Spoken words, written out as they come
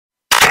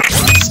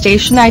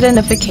Station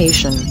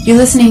identification. You're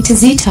listening to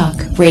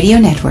Z-Talk Radio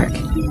Network.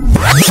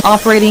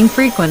 Operating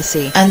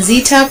frequency on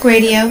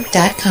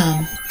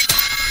ztalkradio.com.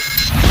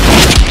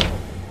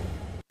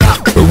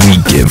 We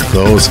give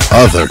those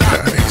other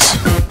guys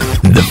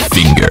the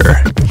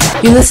finger.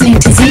 You're listening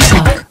to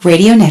Z-Talk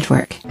Radio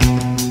Network.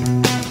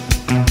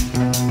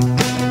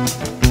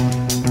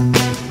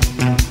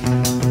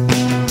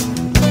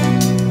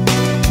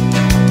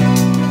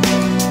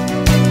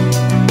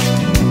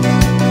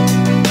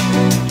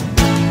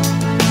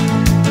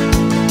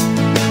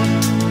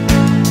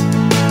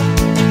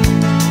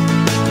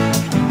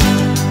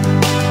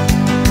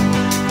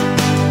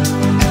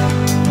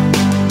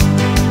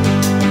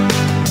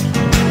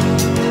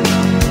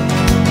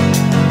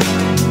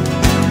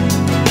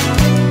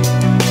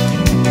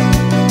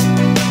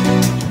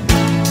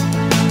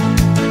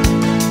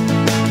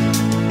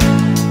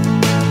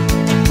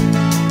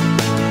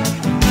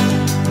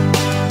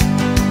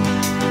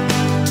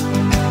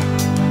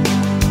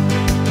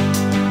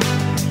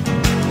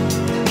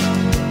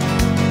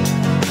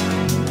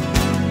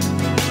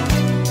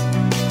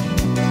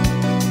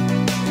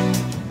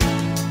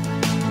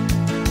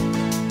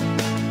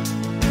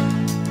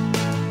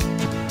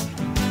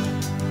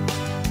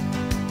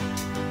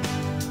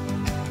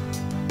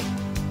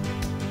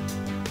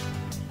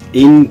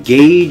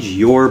 Engage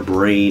your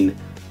brain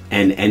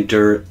and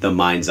enter the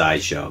Mind's Eye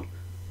Show.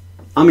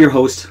 I'm your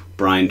host,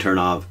 Brian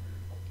Turnov,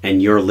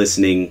 and you're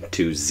listening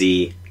to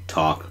Z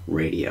Talk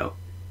Radio.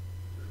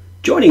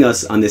 Joining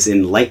us on this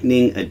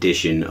enlightening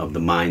edition of the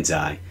Mind's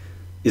Eye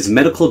is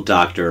medical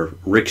doctor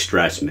Rick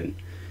Strassman,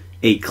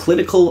 a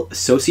clinical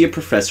associate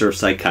professor of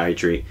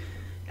psychiatry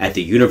at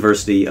the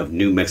University of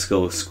New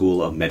Mexico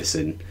School of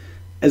Medicine,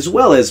 as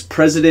well as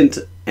president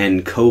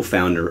and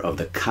co-founder of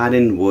the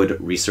Cottonwood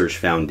Research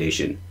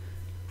Foundation.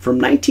 From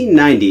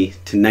 1990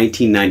 to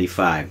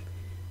 1995,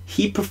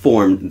 he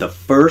performed the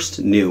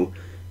first new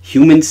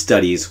human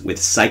studies with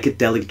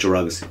psychedelic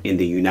drugs in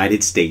the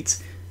United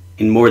States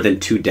in more than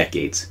 2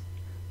 decades,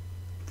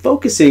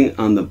 focusing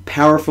on the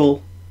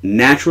powerful,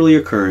 naturally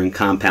occurring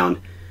compound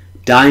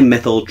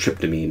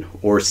dimethyltryptamine,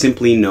 or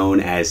simply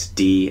known as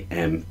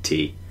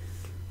DMT.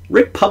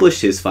 Rick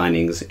published his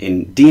findings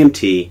in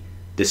DMT,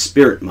 the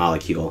Spirit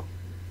Molecule,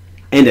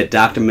 and a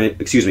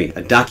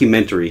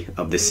documentary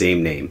of the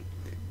same name.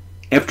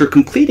 After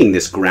completing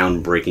this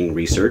groundbreaking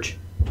research,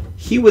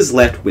 he was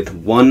left with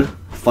one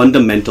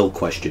fundamental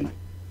question.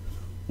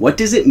 What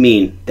does it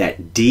mean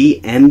that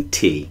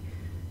DMT,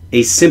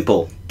 a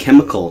simple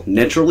chemical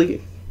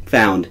naturally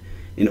found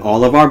in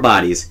all of our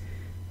bodies,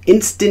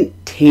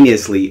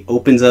 instantaneously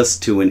opens us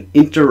to an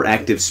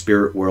interactive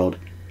spirit world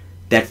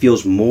that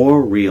feels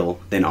more real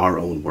than our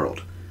own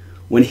world?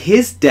 When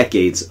his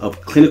decades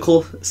of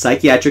clinical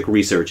psychiatric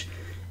research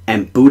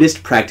and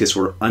Buddhist practice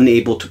were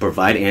unable to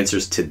provide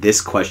answers to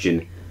this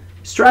question,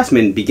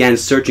 Strassman began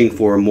searching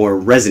for a more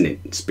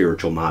resonant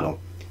spiritual model.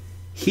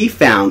 He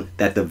found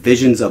that the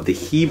visions of the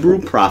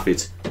Hebrew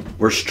prophets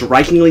were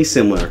strikingly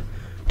similar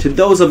to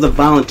those of the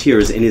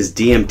volunteers in his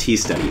DMT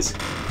studies.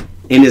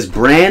 In his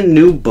brand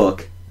new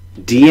book,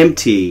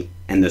 DMT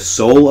and the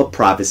Soul of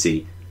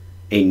Prophecy,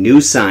 a new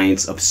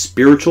science of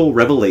spiritual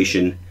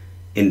revelation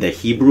in the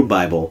Hebrew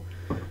Bible,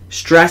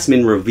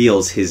 Strassman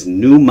reveals his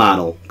new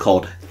model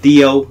called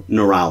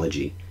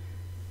Theoneurology.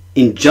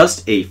 In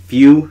just a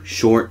few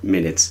short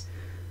minutes,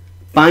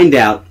 find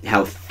out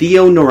how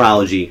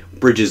Theoneurology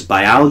bridges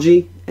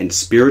biology and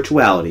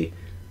spirituality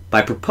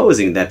by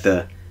proposing that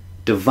the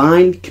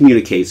divine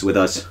communicates with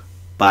us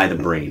by the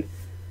brain.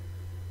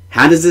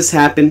 How does this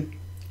happen?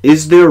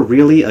 Is there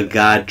really a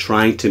God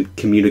trying to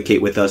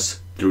communicate with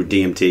us through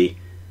DMT?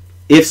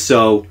 If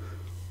so,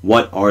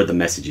 what are the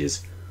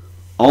messages?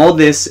 All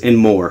this and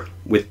more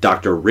with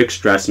Dr. Rick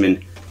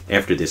Strassman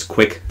after this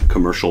quick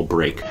commercial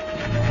break.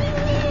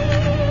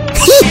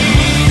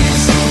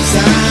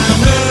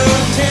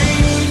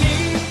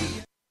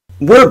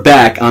 We're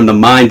back on the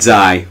Mind's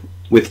Eye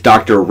with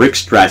Dr. Rick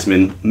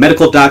Strassman,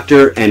 medical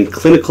doctor and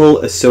clinical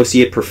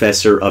associate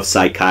professor of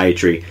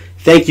psychiatry.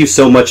 Thank you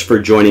so much for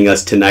joining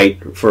us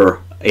tonight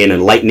for an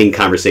enlightening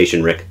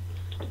conversation, Rick.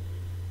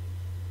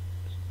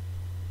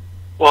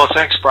 Well,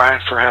 thanks, Brian,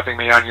 for having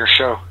me on your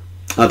show.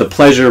 The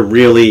pleasure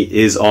really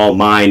is all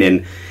mine.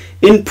 And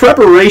in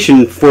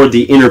preparation for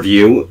the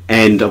interview,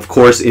 and of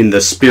course in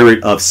the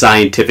spirit of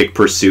scientific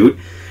pursuit,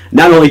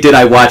 not only did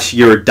I watch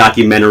your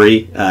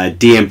documentary,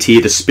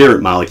 DMT, the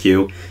Spirit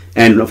Molecule,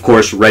 and of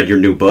course read your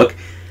new book,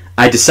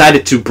 I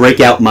decided to break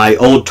out my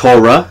old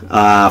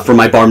Torah for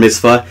my bar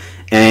mitzvah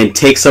and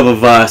take some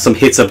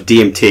hits of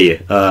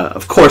DMT.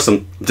 Of course,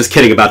 I'm just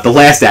kidding about the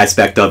last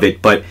aspect of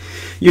it, but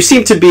you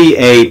seem to be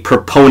a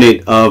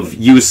proponent of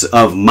use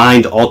of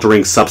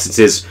mind-altering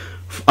substances,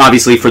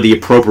 obviously for the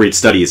appropriate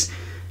studies.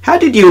 How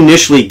did you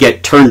initially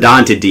get turned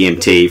on to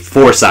DMT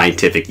for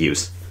scientific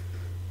use?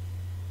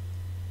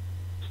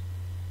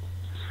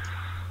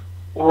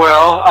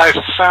 Well, I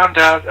found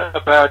out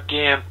about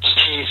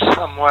DMT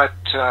somewhat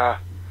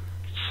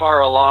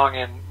far along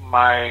in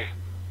my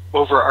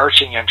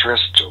overarching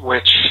interest,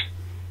 which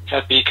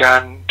had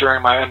begun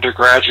during my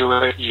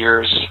undergraduate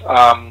years,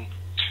 and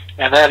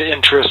that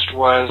interest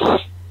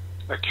was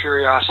a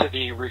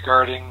curiosity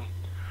regarding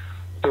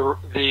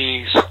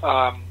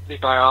the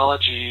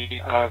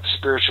biology of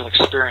spiritual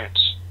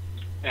experience,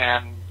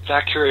 and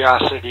that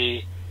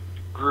curiosity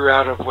grew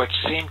out of what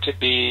seemed to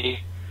be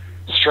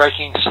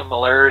striking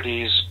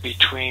similarities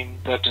between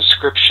the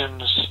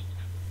descriptions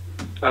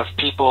of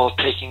people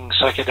taking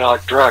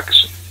psychedelic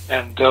drugs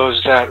and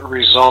those that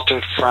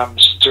resulted from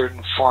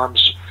certain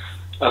forms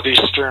of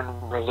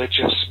Eastern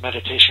religious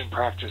meditation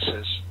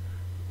practices,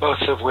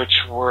 both of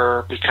which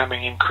were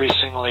becoming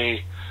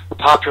increasingly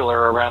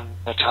popular around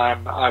the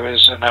time I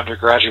was an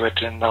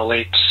undergraduate in the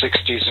late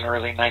 60s and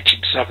early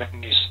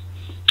 1970s.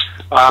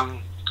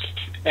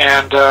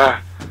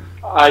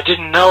 I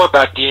didn't know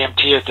about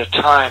DMT at the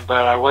time,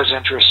 but I was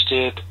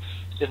interested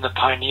in the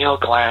pineal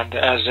gland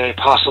as a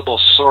possible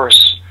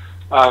source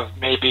of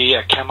maybe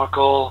a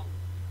chemical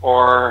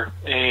or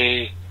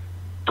a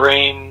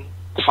brain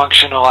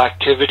functional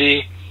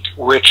activity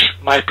which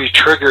might be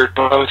triggered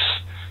both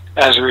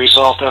as a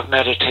result of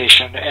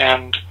meditation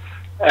and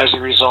as a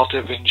result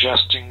of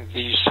ingesting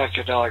the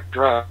psychedelic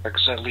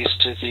drugs, at least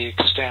to the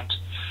extent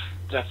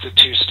that the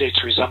two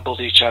states resembled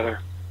each other.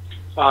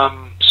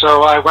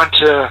 So I went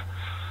to,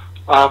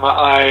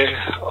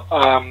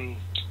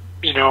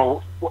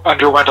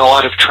 underwent a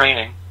lot of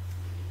training.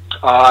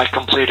 I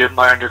completed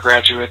my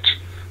undergraduate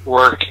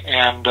work,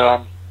 and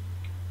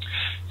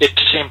it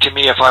seemed to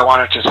me if I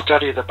wanted to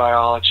study the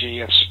biology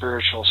of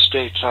spiritual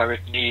states, I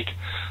would need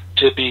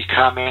to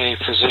become a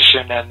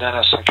physician and then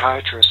a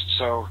psychiatrist.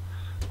 So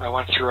I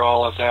went through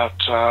all of that,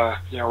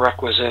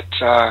 requisite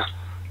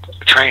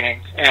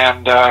training,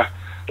 and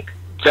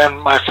then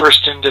my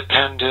first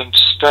independent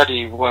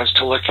study was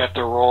to look at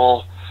the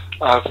role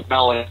of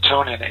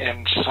melatonin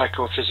in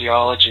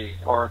psychophysiology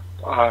or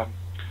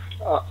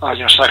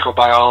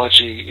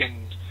psychobiology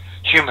in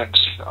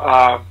humans.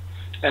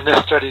 And this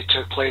study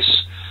took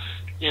place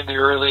in the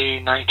early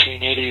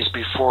 1980s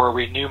before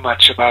we knew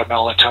much about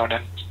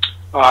melatonin.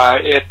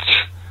 It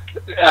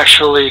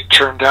actually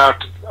turned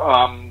out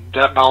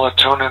that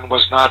melatonin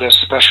was not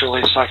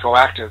especially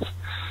psychoactive.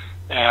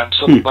 And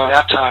so by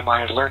that time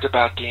I had learned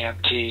about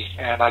DMT,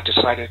 and I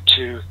decided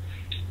to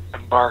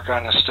embark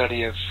on a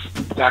study of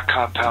that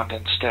compound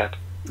instead.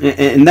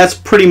 And that's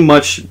pretty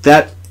much,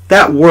 that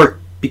work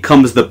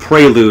becomes the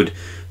prelude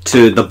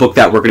to the book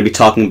that we're going to be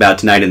talking about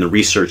tonight and the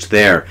research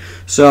there.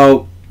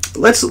 So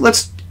let's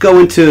go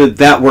into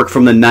that work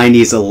from the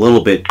 90s a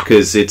little bit,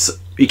 because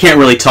you can't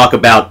really talk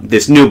about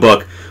this new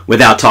book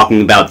without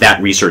talking about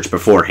that research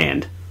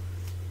beforehand.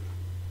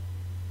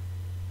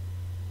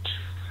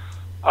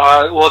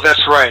 Well,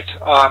 that's right.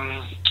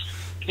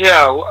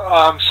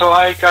 So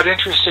I got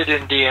interested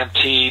in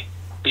DMT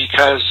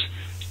because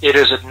it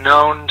is a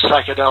known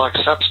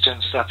psychedelic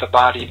substance that the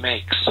body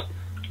makes.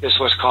 This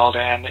was called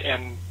an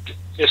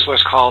endogenous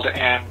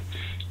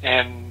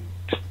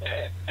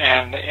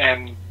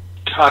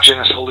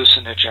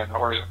hallucinogen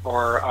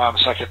or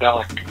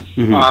psychedelic.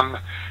 Mm-hmm.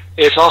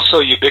 It's also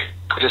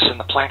ubiquitous in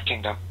the plant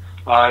kingdom.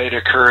 It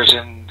occurs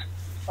in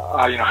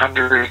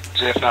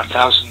hundreds, if not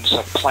thousands,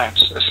 of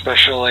plants,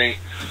 especially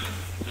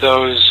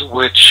those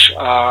which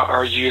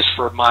are used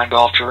for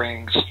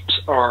mind-altering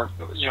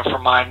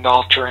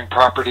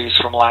properties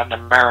from Latin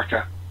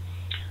America.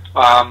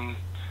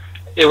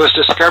 It was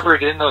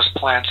discovered in those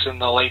plants in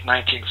the late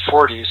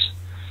 1940s,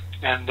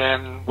 and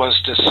then was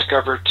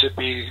discovered to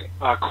be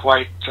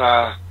quite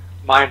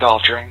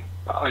mind-altering,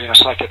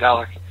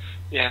 psychedelic,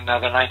 in the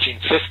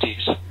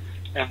 1950s.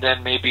 And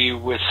then maybe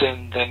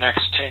within the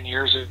next 10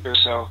 years or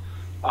so,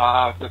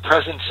 the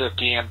presence of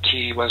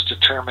DMT was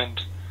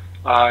determined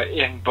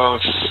in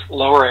both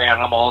lower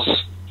animals,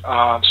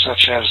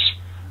 such as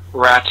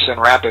rats and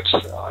rabbits,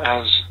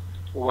 as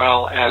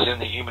well as in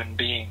the human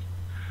being.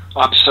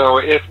 So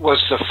it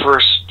was the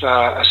first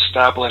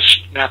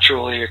established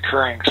naturally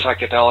occurring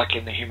psychedelic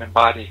in the human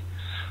body.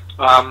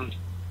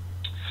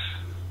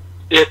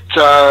 It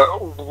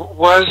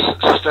was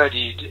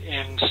studied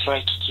in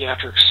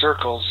psychiatric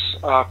circles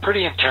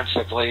pretty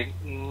intensively,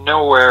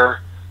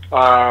 nowhere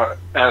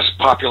as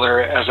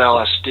popular as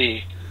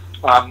LSD.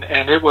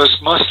 And it was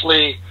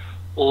mostly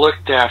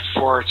looked at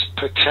for its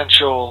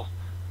potential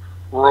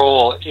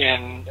role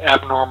in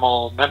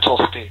abnormal mental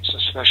states,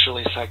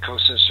 especially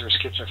psychosis or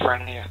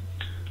schizophrenia.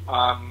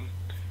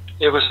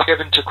 It was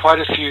given to quite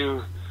a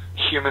few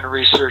human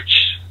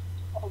research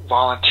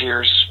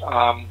volunteers,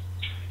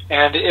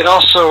 and it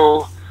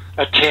also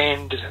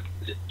attained,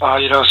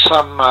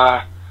 some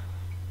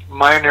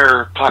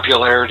minor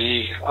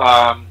popularity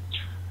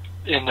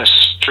in the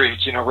street,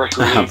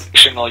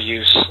 recreational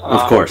use.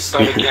 Of course.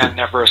 But again,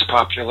 never as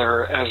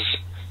popular as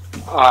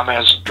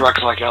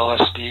drugs like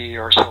LSD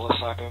or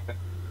psilocybin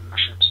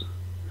mushrooms.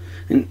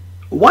 And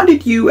why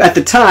did you, at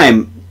the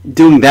time,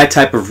 doing that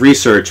type of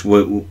research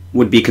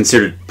would be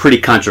considered pretty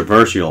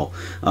controversial?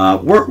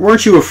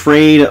 Weren't you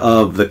afraid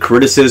of the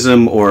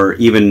criticism or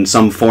even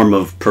some form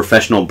of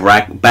professional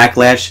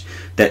backlash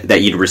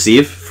that you'd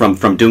receive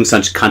from doing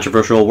such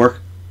controversial work?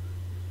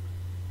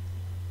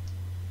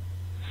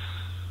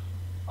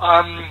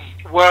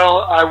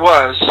 Well, I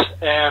was,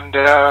 and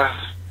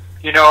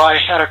I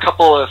had a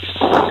couple of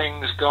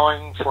things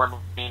going for me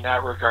in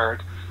that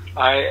regard.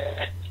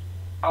 I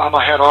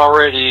had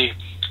already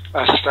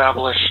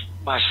established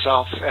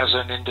myself as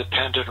an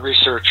independent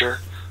researcher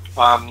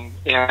in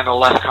a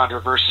less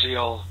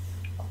controversial,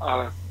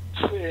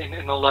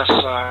 in a less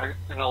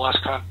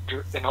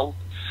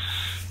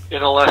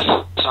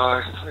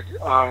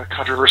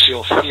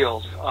controversial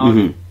field.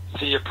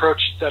 The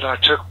approach that I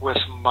took with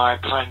my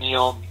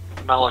pineal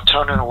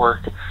melatonin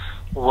work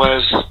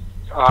was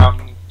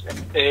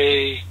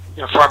a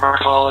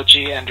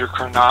pharmacology,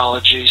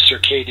 endocrinology,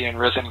 circadian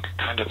rhythm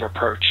kind of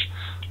approach.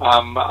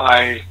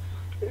 I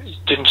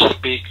didn't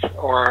speak,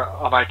 or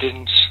I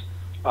didn't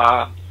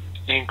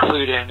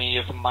include any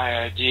of my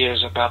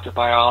ideas about the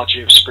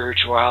biology of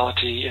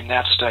spirituality in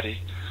that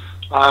study.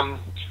 And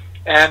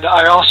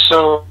I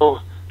also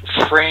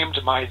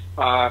framed my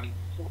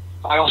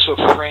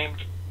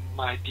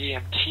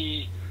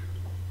DMT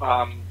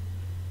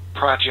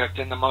project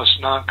in the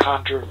most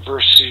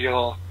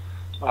non-controversial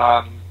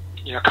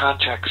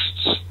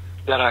contexts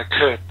that I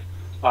could.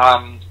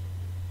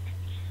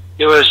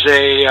 It was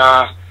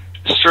a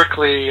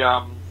strictly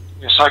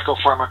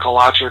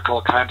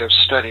psychopharmacological kind of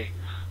study.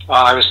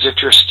 I was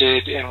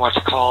interested in what's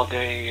called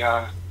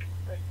a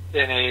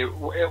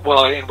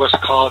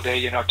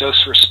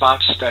dose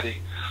response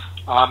study.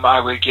 I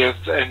would give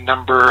a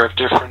number of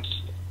different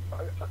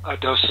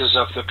doses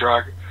of the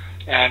drug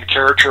and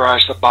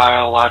characterize the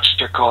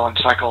biological and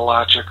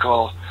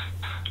psychological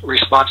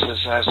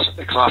responses as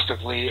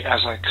exhaustively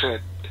as I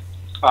could.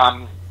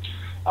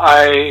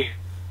 I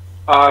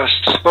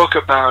spoke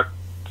about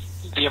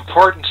the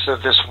importance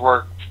of this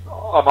work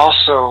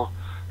also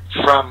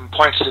from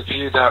points of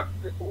view that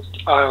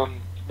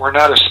were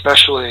not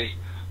especially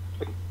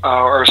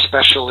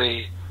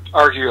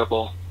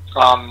arguable.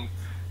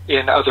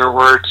 In other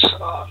words,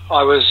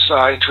 I was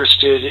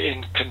interested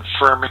in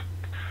confirming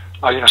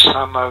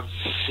some of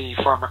the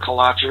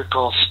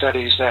pharmacological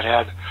studies that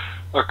had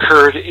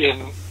occurred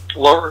in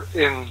lower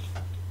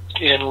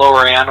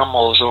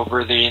animals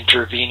over the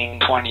intervening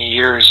 20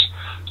 years,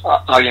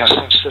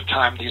 since the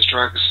time these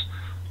drugs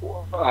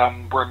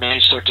were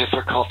made so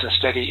difficult to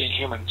study in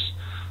humans.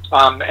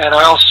 And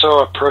I also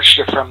approached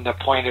it from the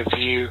point of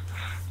view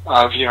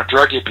of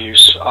drug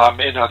abuse.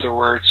 In other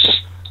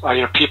words,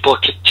 people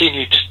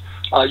continued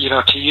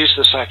to use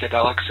the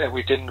psychedelics, and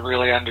we didn't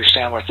really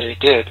understand what they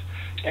did.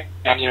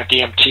 And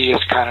DMT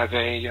is kind of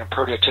a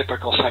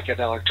prototypical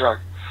psychedelic drug.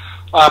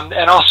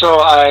 And also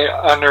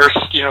I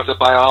unearthed the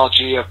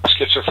biology of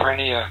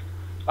schizophrenia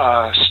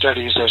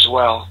studies as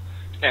well,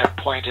 and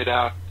pointed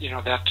out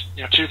that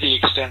to the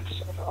extent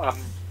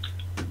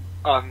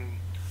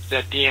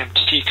that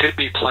DMT could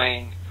be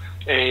playing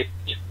a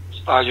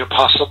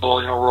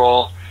possible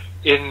role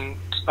in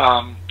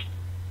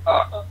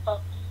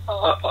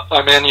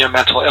many a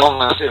mental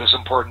illness, it was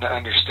important to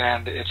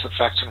understand its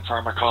effects in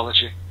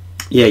pharmacology.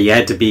 Yeah,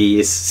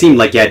 it seemed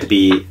like you had to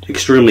be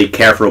extremely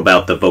careful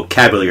about the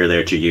vocabulary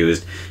that you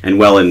used, and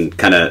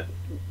kind of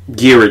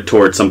geared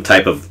towards some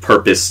type of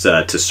purpose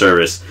to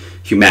service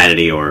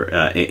humanity, or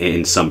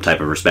in some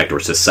type of respect, or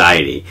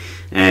society.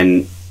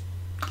 And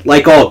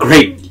like all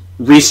great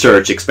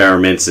research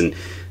experiments, and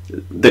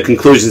the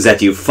conclusions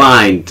that you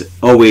find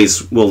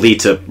always will lead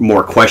to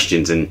more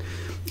questions. And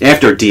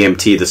after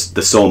DMT,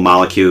 the soul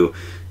molecule,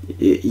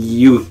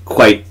 you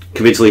quite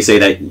convincingly say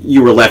that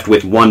you were left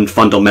with one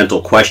fundamental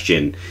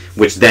question,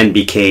 which then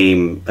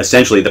became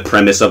essentially the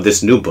premise of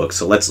this new book.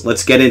 So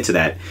let's get into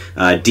that.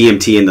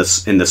 DMT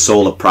in the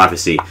Soul of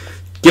Prophecy.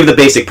 Give the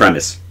basic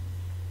premise.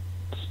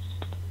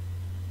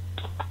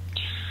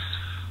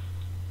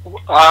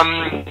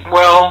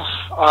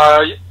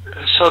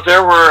 So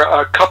there were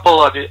a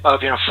couple of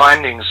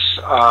findings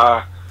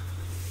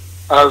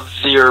of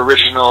the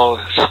original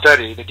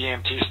study, the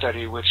DMT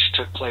study, which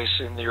took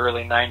place in the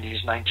early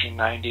 90s,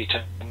 1990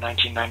 to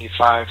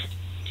 1995,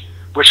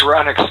 which were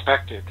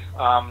unexpected.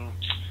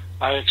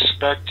 I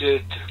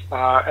expected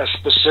a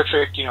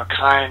specific,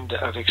 kind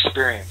of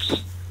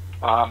experience,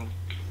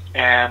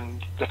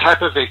 and the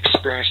type of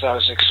experience that I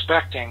was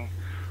expecting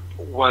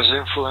was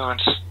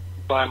influenced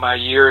by my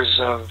years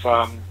of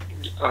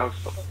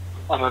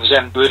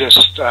Zen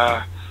Buddhist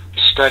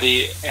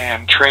study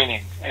and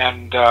training,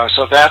 and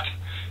so that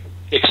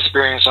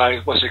experience I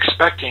was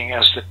expecting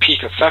as the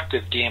peak effect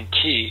of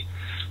DMT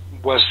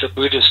was the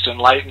Buddhist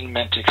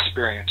Enlightenment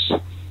experience,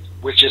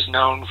 which is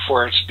known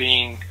for its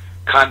being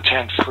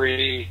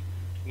content-free,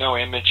 no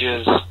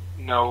images,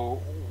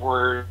 no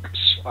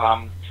words,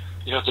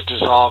 the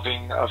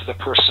dissolving of the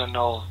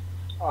personal,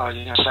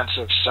 sense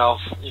of self,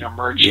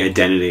 merging the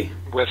identity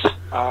with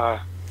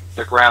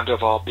the ground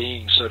of all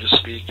being, so to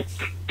speak.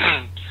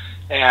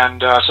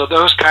 And so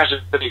those kinds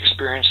of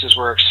experiences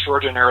were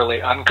extraordinarily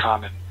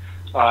uncommon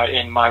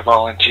in my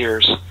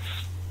volunteers.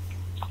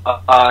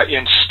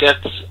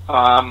 Instead,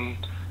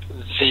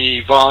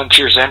 the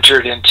volunteers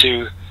entered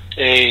into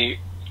a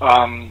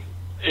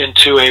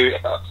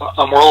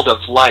world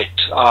of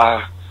light.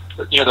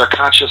 Their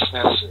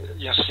consciousness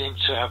seemed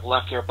to have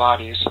left their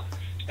bodies,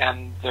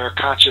 and their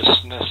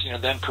consciousness,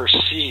 then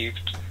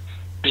perceived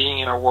being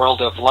in a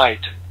world of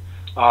light,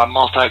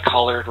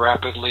 multicolored,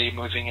 rapidly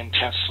moving,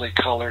 intensely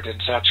colored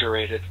and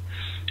saturated.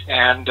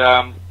 And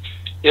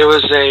it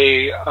was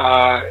a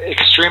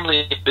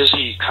extremely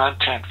busy,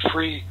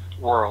 content-free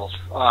world.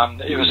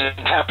 It was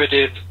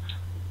inhabited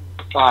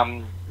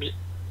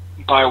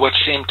by what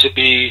seemed to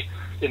be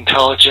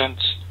intelligent,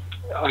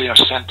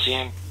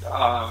 sentient,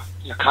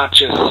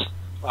 conscious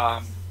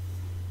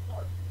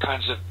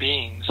kinds of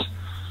beings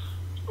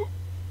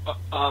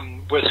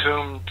with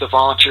whom the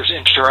volunteers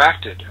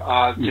interacted.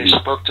 They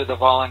spoke to the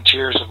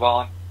volunteers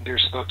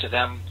spoke to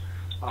them.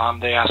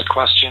 They asked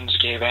questions,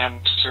 gave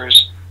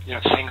answers.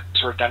 Things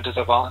were done to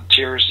the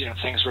volunteers.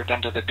 Things were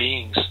done to the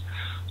beings.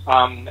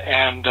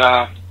 And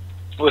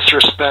with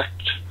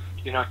respect,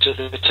 to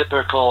the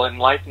typical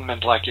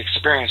enlightenment-like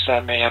experience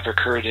that may have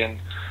occurred in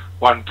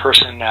one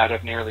person out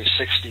of nearly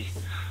 60.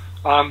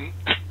 And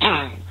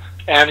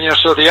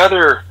so the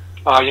other,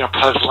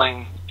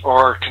 puzzling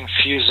or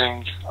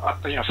confusing,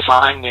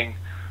 finding,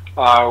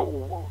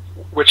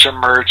 which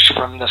emerged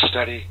from the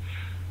study,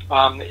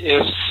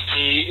 is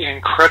the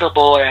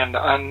incredible and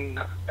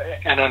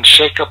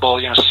unshakable,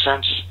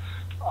 sense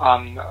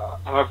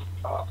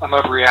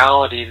of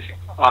reality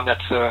that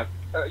the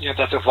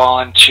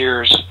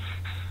volunteers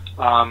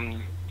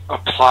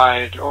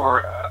applied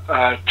or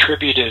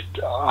attributed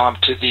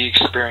to the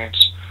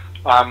experience.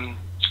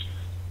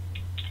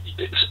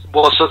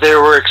 So they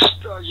were,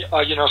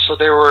 so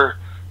they were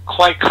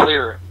quite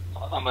clear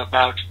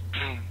about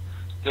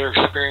their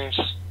experience,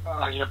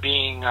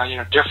 being,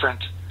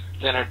 different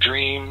than a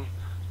dream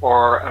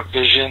or a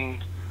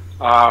vision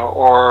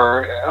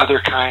or other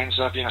kinds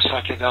of,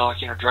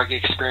 psychedelic, drug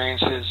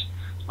experiences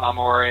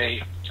or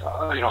a,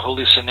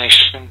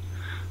 hallucination.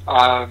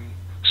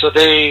 So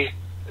they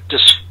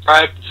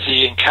described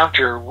the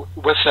encounter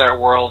with that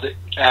world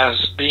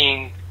as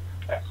being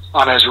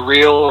as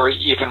real or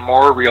even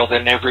more real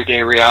than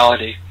everyday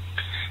reality.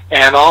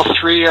 And all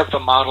three of the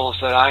models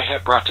that I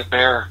had brought to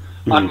bear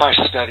on my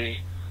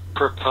study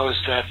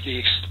proposed that the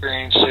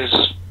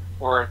experiences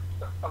or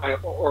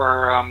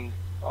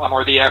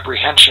the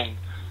apprehension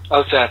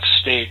of that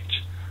state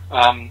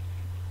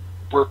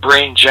were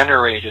brain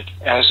generated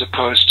as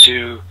opposed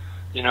to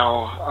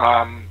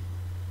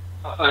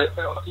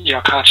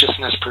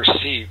consciousness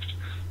perceived.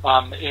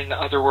 In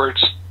other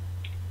words,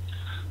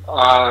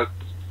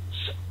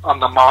 on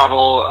the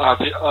model of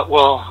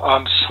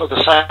so the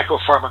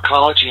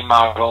psychopharmacology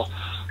model,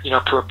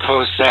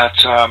 proposed that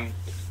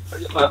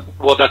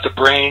that the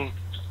brain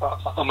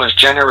was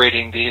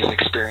generating these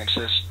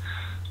experiences,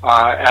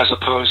 as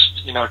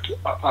opposed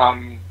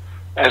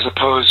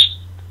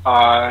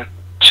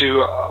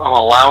to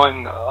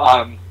allowing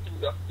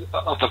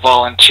the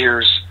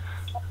volunteers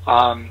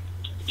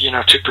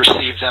to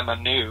perceive them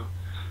anew.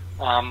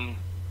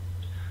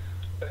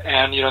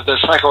 And the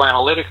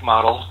psychoanalytic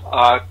model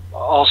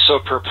also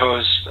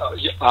proposed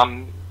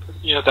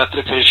that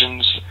the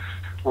visions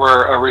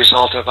were a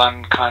result of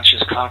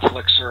unconscious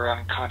conflicts or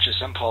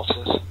unconscious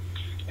impulses,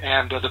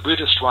 and the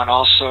Buddhist one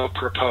also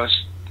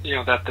proposed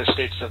that the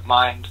states of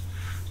mind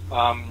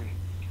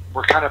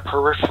were kind of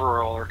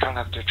peripheral or kind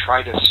of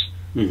detritus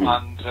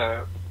on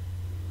the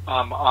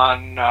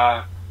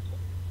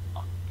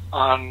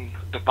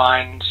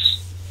mind's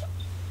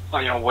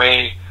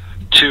way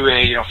to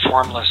a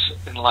formless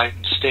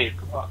enlightened state,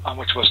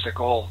 which was the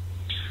goal.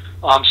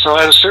 So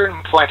at a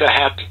certain point, I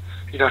had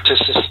to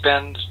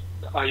suspend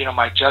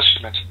my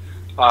judgment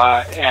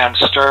and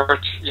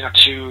start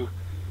to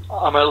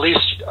at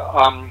least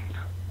on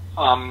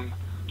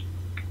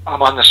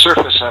the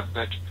surface of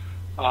it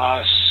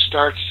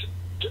start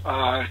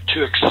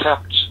to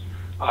accept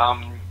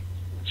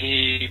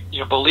the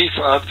belief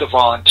of the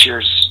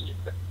volunteers,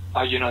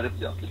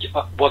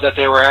 that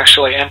they were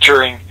actually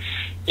entering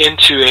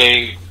into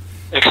a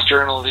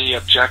externally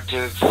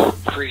objective,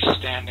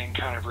 freestanding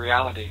kind of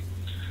reality.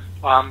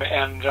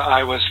 And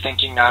I was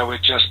thinking I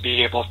would just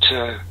be able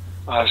to,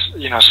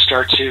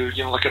 start to,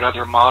 look at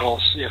other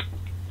models,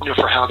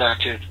 for how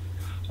that could,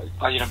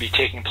 be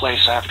taking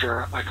place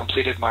after I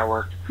completed my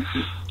work.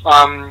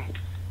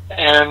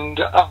 And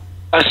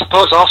I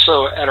suppose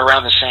also at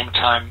around the same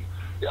time,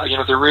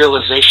 the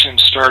realization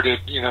started,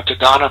 to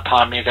dawn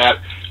upon me that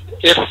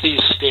if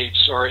these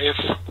states, or if,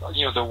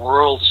 the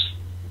worlds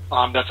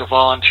that the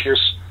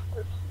volunteers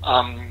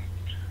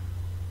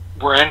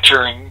were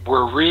entering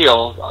were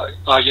real,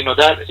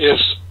 that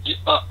is,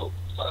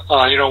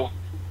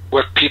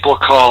 what people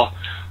call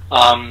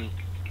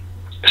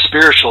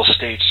spiritual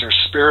states or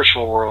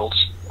spiritual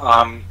worlds.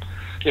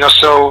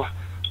 So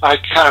I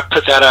kind of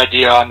put that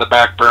idea on the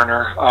back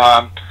burner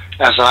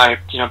as I,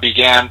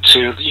 began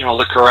to,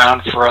 look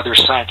around for other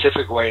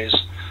scientific ways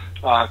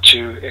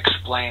to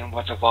explain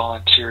what the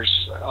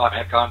volunteers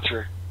had gone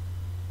through.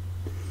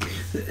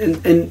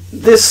 And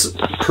this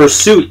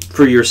pursuit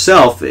for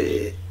yourself,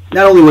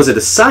 not only was it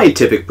a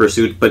scientific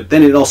pursuit, but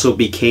then it also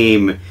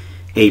became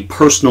a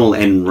personal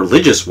and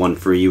religious one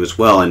for you as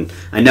well. And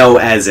I know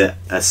as a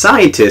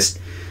scientist,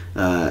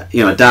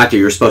 a doctor,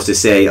 you're supposed to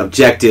say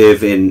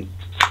objective and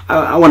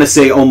I want to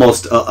say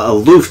almost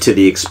aloof to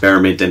the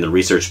experiment and the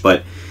research,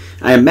 but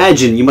I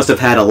imagine you must have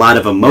had a lot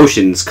of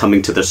emotions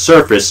coming to the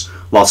surface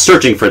while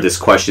searching for this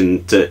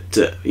question to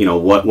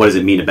what does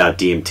it mean about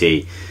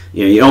DMT?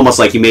 You almost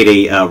like you made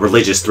a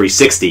religious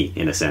 360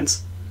 in a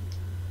sense.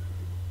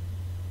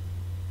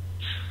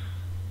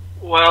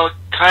 Well,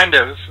 kind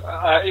of.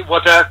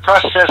 That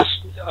process,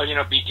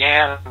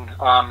 began.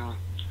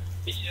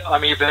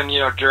 Even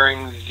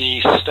during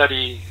the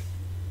study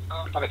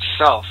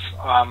itself,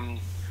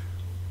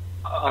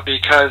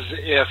 because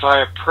if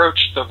I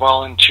approached the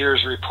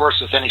volunteers'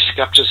 reports with any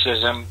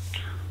skepticism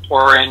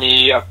or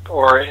any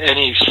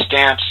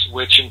stance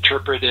which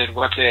interpreted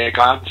what they had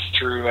gone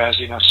through as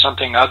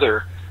something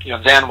other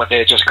than what they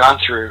had just gone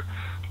through,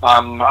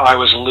 I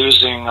was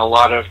losing a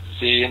lot of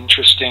the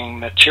interesting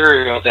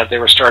material that they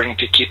were starting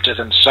to keep to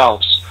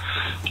themselves.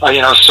 So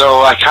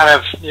I kind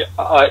of,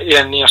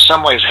 in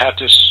some ways, had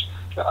to.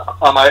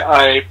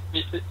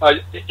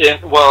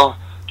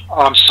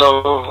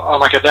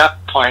 Like at that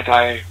point,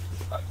 I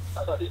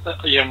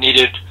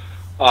needed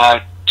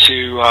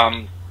to,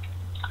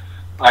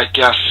 I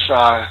guess,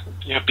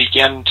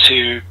 begin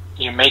to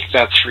make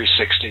that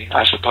 360.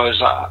 I suppose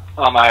I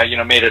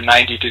made a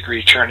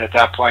 90-degree turn at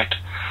that point.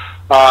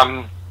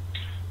 So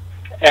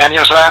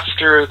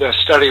after the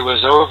study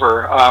was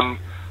over,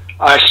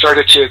 I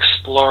started to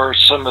explore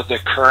some of the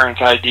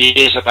current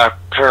ideas about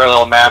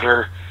parallel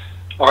matter,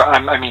 or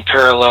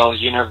parallel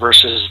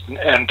universes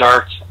and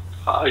dark,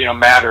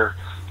 matter,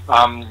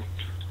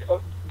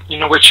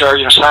 which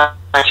are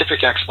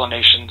scientific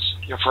explanations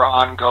for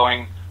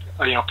ongoing,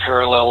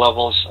 parallel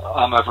levels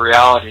of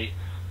reality,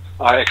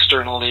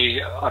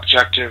 externally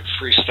objective,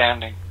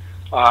 freestanding,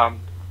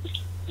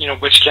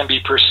 which can be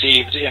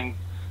perceived in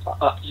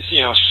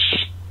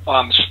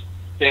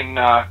in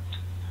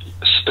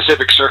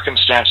specific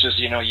circumstances,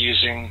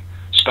 using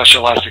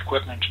specialized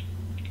equipment.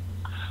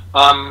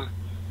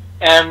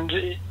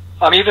 And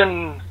I'm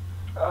even,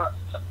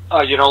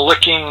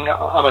 looking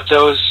at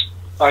those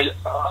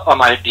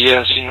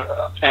ideas,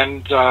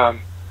 and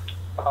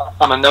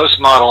in those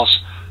models,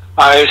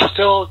 I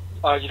still,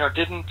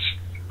 didn't,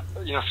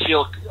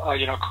 feel,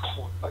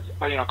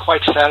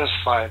 quite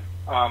satisfied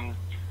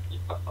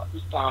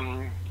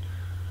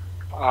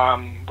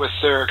with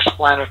their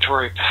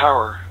explanatory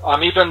power.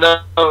 Even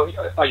though,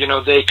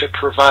 they could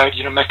provide,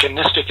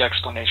 mechanistic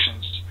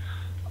explanations,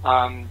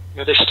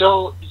 they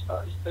still,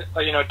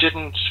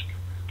 didn't,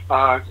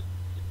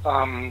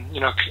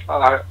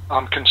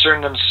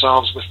 concern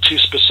themselves with two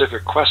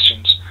specific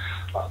questions.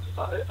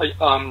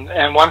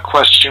 And one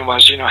question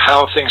was,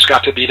 how things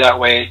got to be that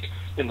way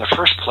in the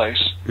first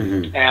place.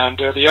 Mm-hmm. And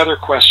the other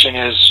question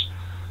is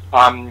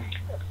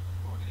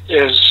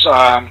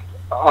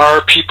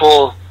are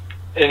people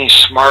any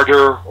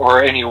smarter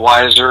or any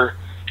wiser,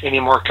 any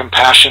more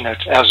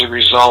compassionate as a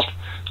result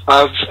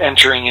of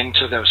entering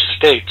into those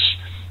states?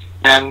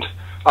 And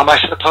I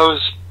suppose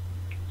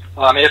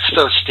if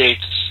those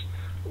states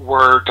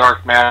were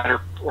dark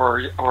matter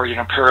or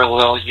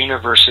parallel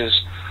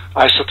universes,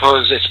 I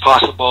suppose it's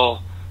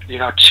possible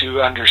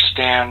to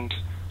understand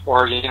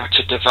or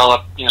to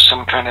develop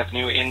some kind of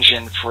new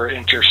engine for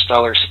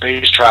interstellar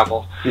space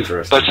travel.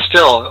 Interesting. But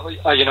still,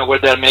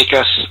 would that make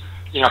us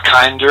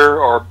kinder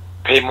or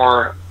pay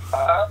more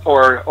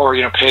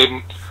pay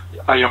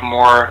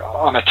more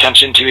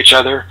attention to each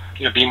other,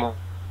 be more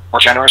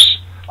generous,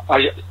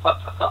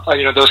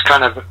 those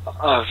kind of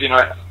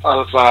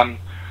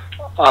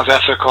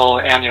ethical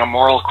and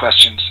moral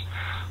questions.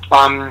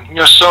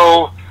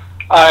 So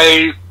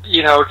I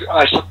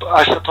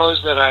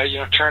suppose that I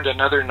turned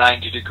another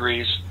 90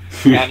 degrees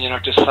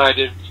and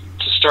decided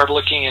to start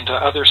looking into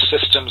other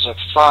systems of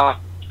thought,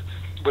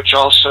 which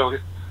also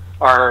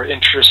are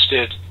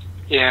interested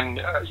in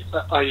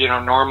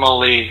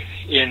normally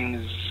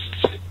in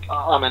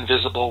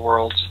invisible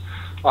worlds,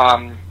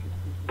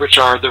 which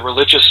are the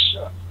religious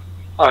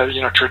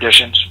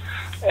traditions,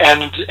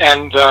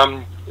 and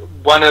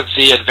one of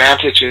the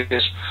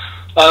advantages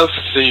of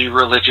the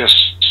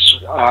religious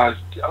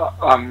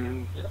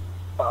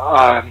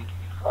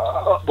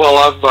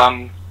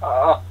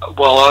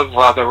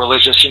the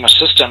religious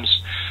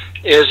systems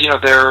is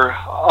they're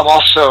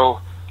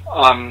also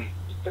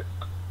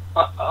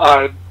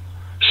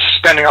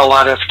spending a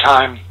lot of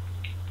time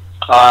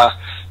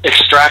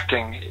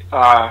extracting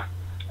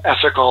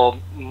ethical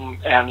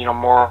and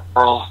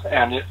moral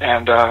and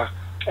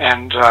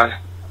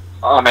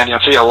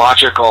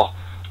theological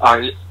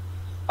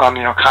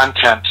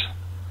content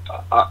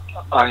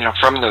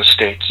from those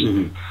states.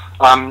 Mm-hmm.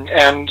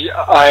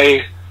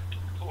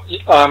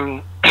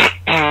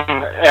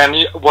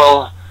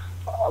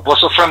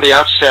 So from the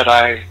outset,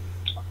 I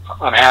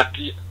had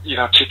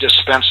to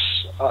dispense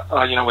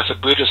with a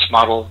Buddhist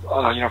model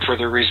for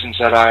the reasons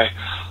that I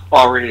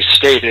already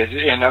stated.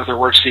 In other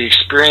words, the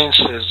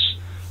experiences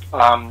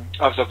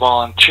of the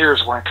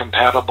volunteers weren't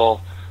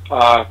compatible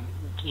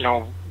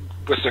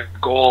with the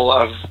goal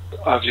of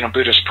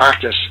Buddhist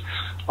practice,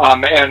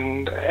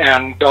 and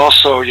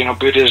also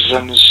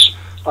Buddhism's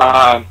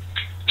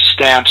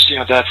stance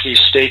that these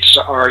states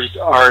are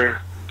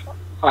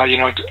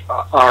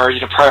are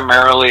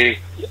primarily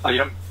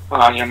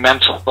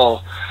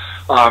mental,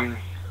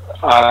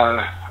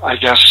 I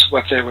guess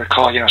what they would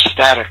call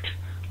static,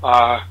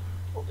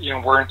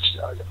 weren't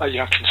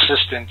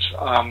consistent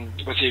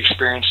with the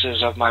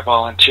experiences of my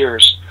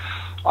volunteers.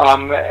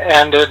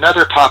 And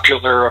another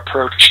popular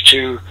approach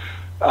to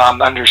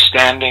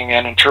understanding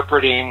and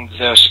interpreting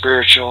the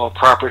spiritual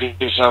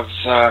properties of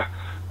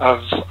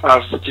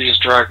these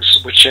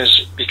drugs, which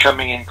is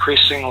becoming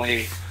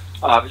increasingly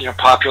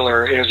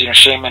popular, is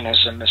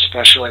shamanism,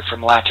 especially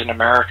from Latin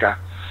America.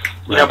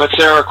 Right. But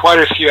there are quite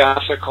a few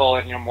ethical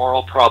and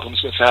moral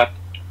problems with that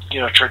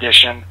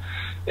tradition.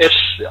 It's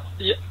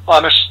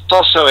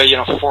also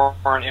a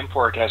foreign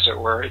import, as it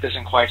were. It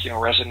isn't quite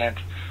resonant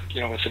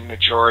with the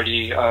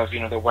majority of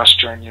the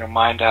Western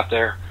mind out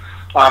there.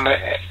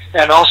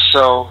 And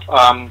also,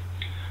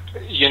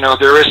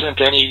 there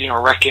isn't any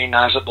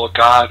recognizable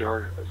God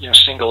or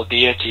single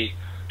deity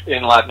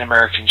in Latin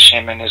American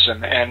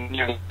shamanism, and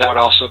that would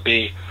also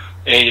be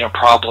a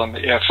problem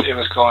if it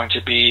was going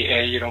to be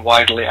a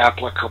widely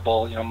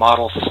applicable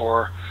model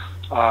for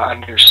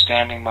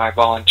understanding my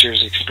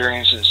volunteers'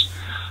 experiences.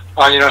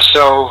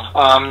 So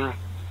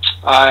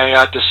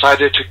I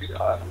decided to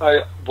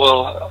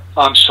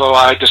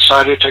I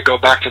decided to go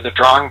back to the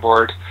drawing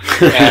board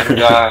and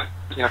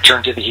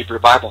turn to the Hebrew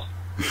Bible.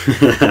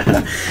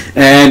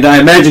 And I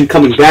imagine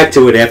coming back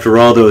to it after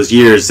all those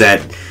years,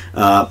 that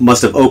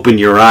must have opened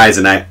your eyes.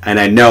 And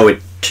I know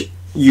it.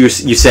 You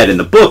said in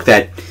the book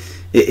that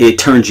it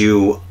turned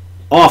you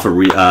off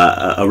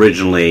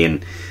originally.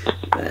 And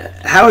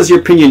how has your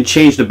opinion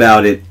changed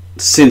about it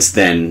since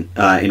then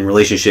in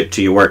relationship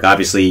to your work?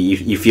 Obviously,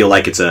 you feel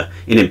like it's an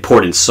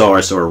important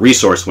source or a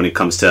resource when it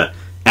comes to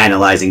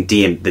analyzing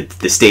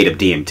the state of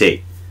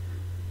DMT.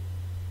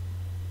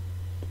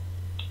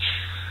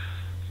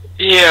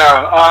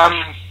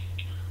 Yeah.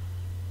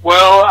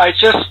 Well, I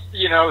just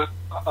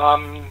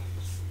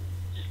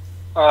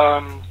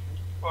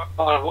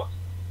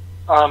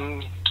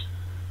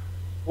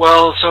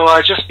well, so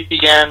I just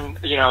began,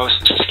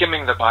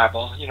 skimming the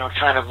Bible,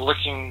 kind of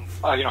looking,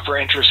 for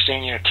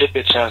interesting,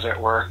 tidbits, as it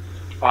were.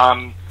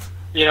 At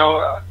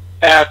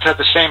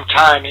the same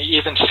time,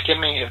 even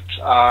skimming it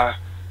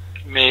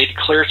made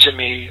clear to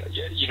me,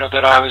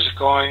 that I was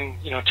going,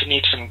 to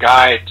need some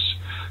guides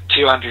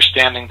to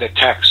understanding the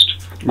text.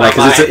 Right,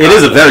 because it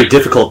is a very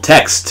difficult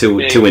text to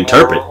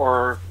interpret.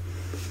 Or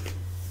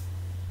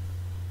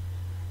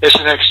it's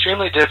an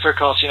extremely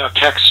difficult,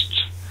 text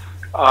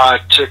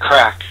to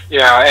crack.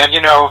 Yeah, and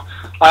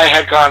I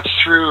had gone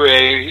through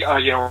a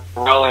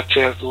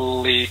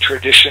relatively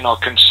traditional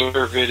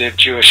conservative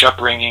Jewish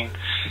upbringing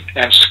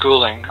and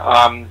schooling.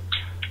 When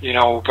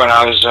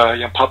I was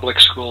a public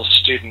school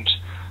student,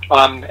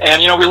 and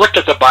we looked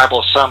at the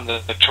Bible some,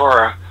 the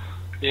Torah,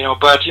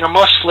 but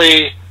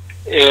mostly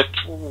it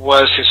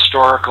was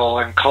historical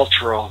and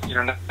cultural,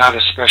 not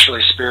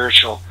especially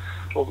spiritual.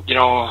 We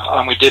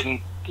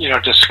didn't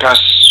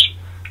discuss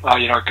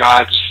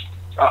God's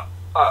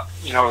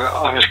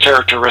his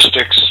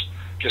characteristics,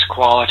 his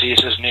qualities,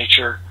 his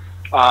nature.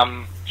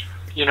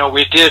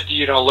 We did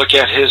look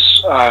at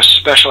his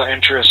special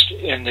interest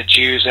in the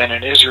Jews and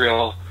in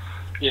Israel,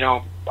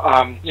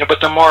 but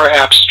the more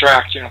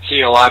abstract,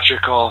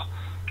 theological,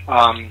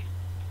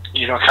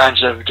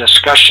 kinds of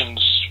discussions,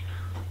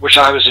 which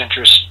I was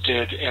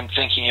interested in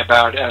thinking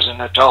about as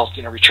an adult,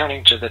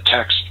 returning to the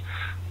text,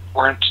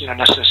 weren't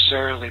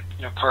necessarily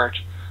part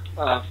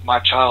of my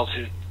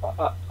childhood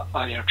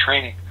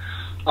training.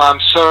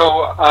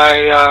 So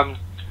I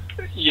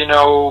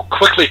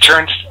quickly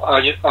turned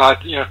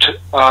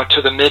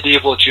to the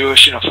medieval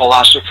Jewish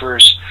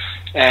philosophers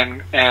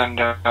and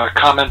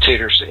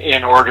commentators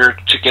in order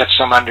to get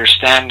some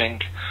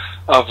understanding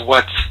of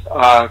what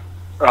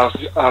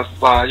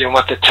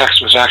what the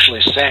text was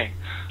actually saying.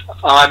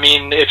 I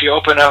mean, if you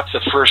open up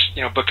the first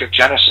book of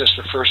Genesis,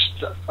 the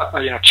first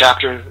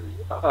chapter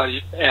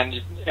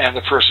and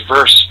the first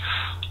verse,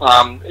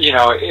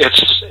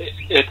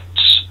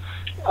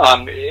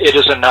 it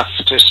is enough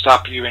to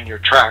stop you in your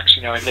tracks.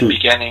 In the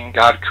beginning,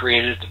 God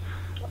created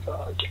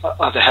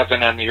the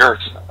heaven and the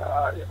earth.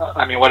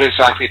 I mean, what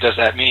exactly does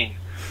that mean?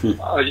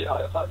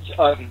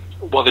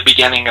 Well, the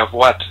beginning of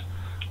what?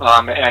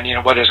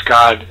 And what is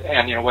God?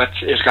 And what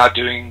is God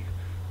doing?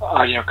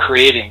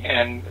 Creating?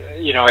 And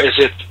is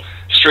it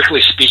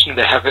strictly speaking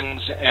the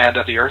heavens and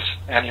of the earth?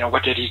 And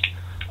what did He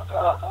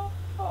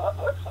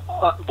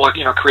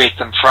create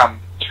them from?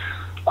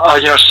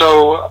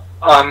 So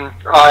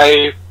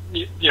I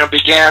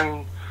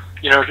began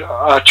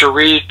to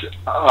read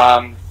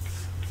on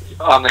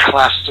the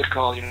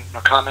classical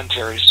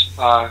commentaries,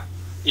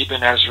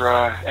 Ibn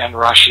Ezra and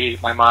Rashi,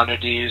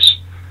 Maimonides,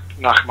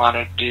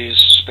 Nachmanides,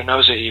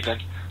 Spinoza even.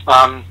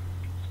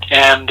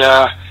 And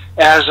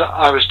as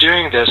I was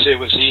doing this, it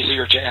was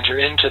easier to enter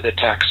into the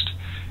text.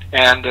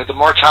 And the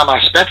more time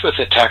I spent with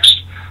the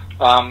text,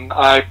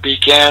 I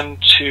began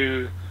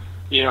to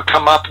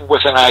come up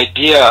with an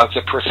idea of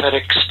the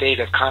prophetic state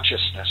of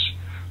consciousness,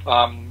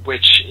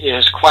 which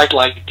is quite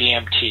like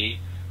DMT,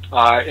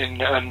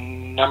 in a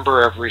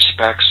number of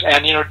respects,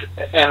 and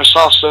and it's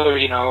also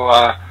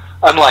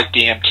unlike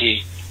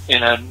DMT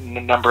in a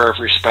number of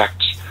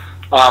respects.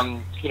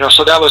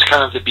 So that was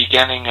kind of the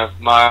beginning of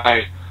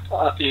my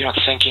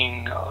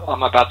thinking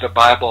about the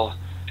Bible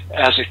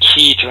as a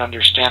key to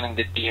understanding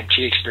the DMT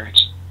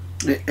experience.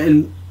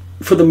 And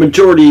for the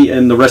majority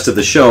and the rest of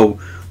the show,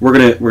 we're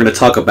gonna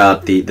talk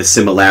about the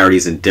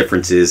similarities and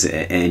differences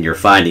and your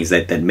findings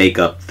that make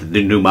up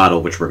the new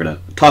model, which we're gonna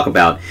talk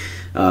about.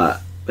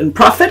 And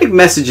prophetic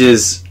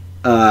messages,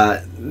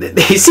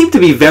 they seem to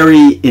be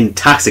very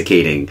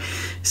intoxicating.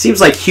 It seems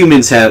like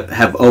humans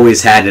have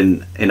always had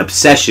an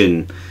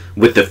obsession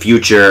with the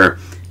future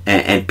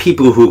and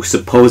people who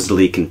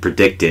supposedly can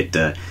predict it.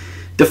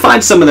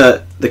 Define some of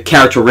the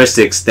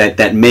characteristics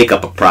that make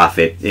up a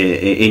prophet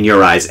in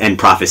your eyes, and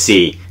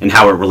prophecy, and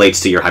how it relates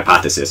to your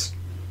hypothesis.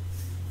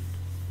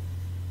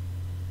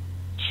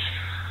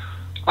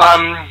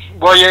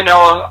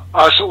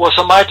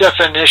 So my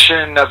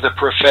definition of the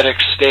prophetic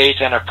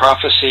state and a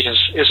prophecy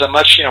is a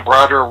much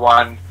broader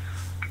one,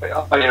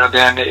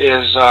 than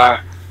is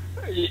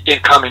in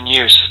common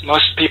use.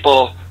 Most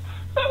people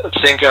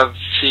think of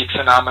the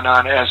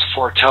phenomenon as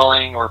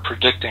foretelling or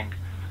predicting,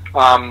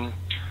 but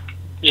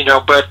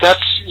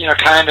that's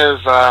kind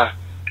of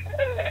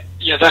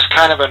that's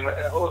kind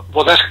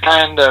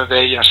of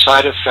a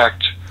side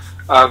effect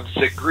of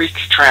the Greek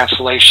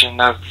translation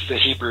of the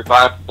Hebrew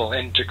Bible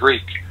into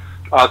Greek.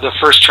 The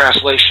first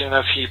translation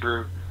of the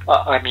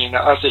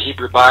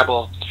Hebrew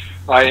Bible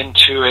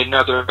into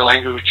another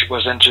language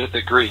was into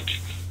the Greek,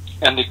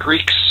 and the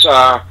Greeks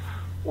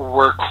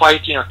were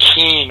quite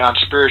keen on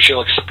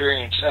spiritual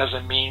experience as a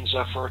means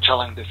of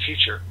foretelling the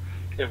future.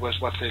 It was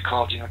what they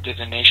called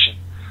divination,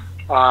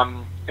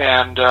 so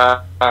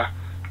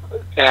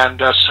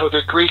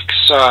the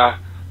Greeks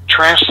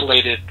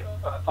translated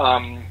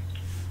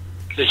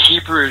the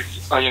Hebrew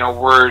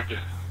word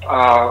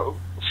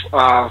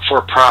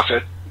for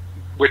prophet,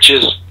 which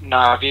is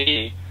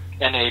Navi,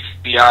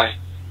 N-A-V-I,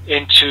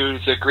 into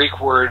the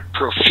Greek word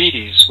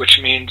prophetes,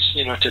 which means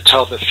to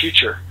tell the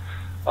future,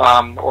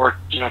 or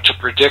to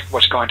predict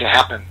what's going to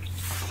happen.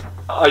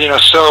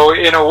 So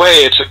in a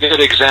way, it's a good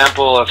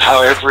example of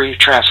how every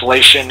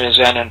translation is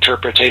an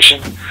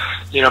interpretation.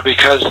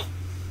 Because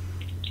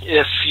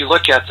if you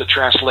look at the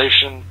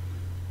translation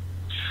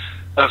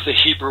of the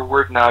Hebrew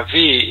word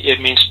Navi,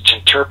 it means to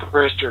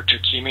interpret or to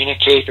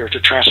communicate or to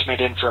transmit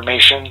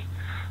information,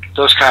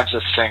 those kinds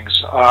of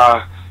things.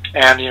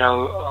 And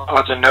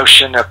the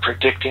notion of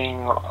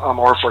predicting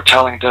or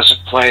foretelling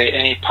doesn't play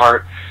any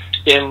part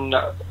in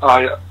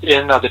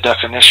the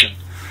definition.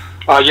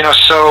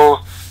 So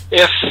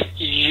if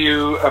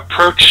you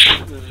approach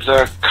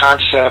the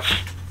concept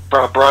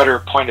from a broader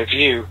point of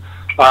view,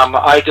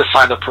 I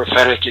define the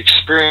prophetic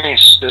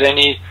experience as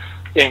any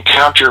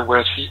encounter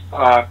with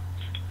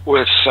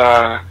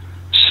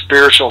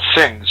spiritual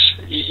things,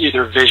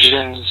 either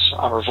visions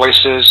or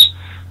voices,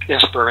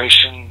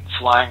 inspiration,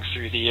 flying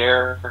through the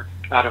air,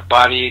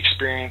 out-of-body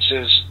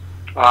experiences,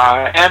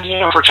 and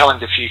foretelling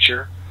the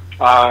future,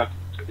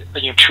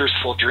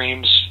 truthful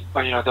dreams,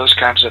 those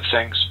kinds of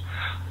things.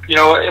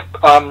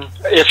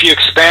 If you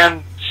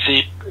expand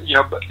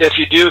if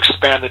you do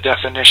expand the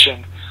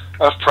definition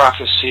of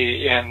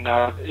prophecy in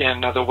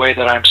the way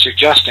that I'm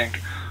suggesting,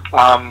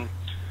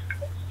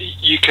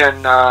 you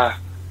can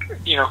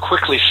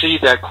quickly see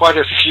that quite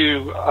a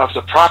few of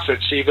the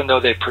prophets, even though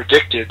they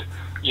predicted,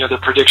 the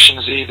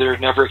predictions either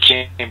never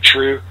came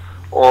true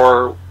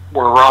or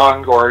were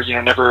wrong or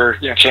never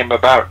came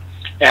about.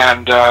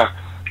 And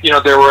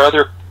there were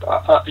other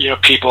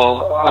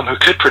people who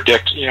could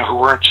predict, who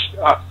weren't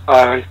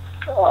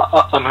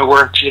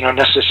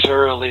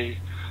necessarily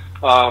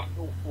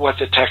what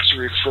the text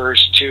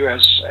refers to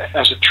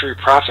as a true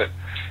prophet.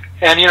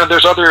 And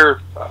there's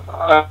other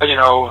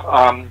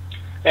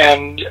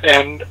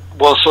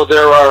so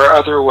there are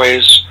other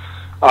ways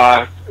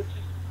to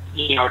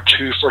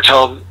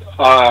foretell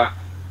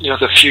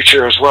the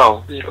future as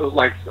well.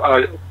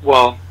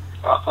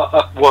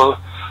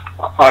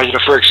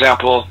 For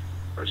example,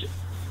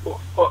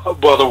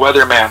 the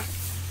weatherman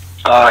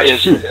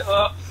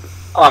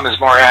is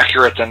more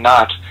accurate than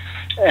not,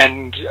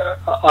 and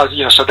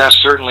so that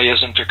certainly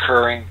isn't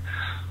occurring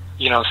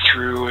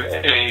through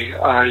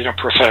a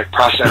prophetic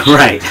process,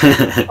 right?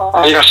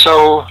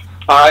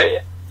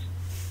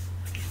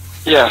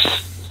 Yes.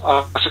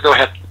 So go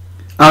ahead.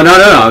 Oh no.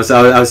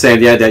 I was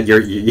saying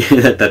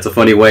that that's a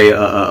funny way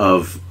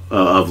of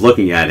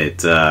looking at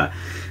it.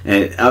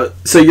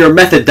 So your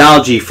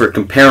methodology for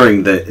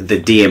comparing the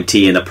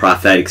DMT and the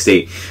prophetic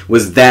state,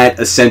 was that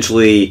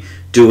essentially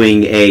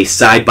doing a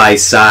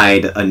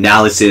side-by-side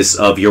analysis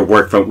of your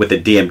work with the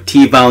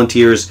DMT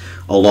volunteers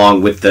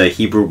along with the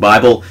Hebrew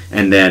Bible,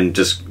 and then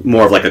just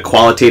more of like a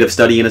qualitative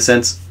study in a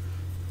sense?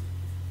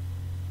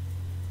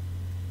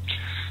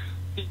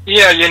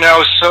 Yeah,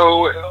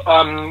 so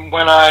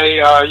when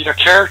I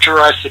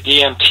characterized the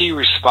DMT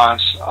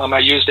response, I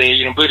used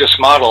a Buddhist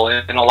model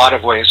in a lot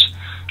of ways.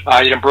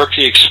 Broke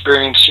the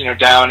experience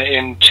down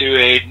into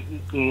a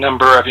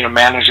number of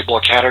manageable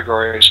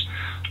categories.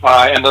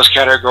 and those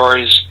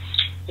categories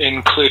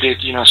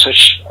included,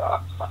 such,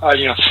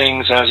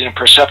 things as,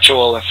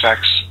 perceptual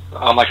effects,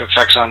 like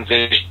effects on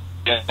vision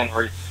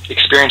or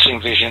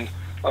experiencing vision,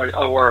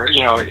 or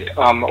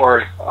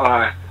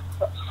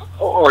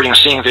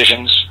seeing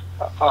visions,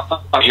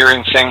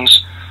 hearing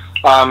things,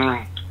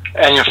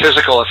 and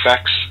physical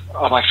effects,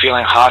 like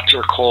feeling hot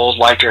or cold,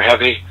 light or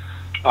heavy.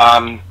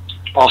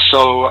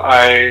 Also,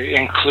 I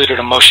included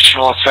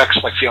emotional effects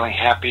like feeling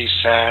happy,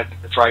 sad,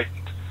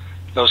 frightened,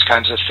 those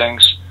kinds of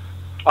things.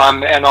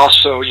 And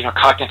also,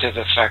 cognitive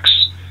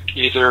effects,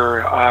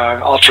 either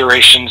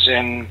alterations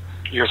in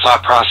your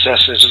thought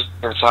processes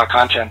or thought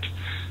content.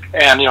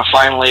 And,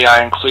 finally,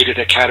 I included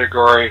a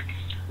category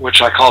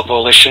which I call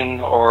volition,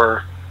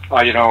 or,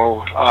 so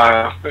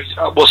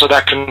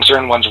that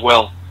concerned one's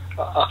will,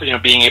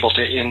 being able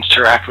to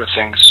interact with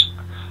things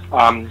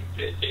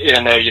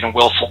in a,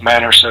 willful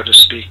manner, so to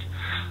speak.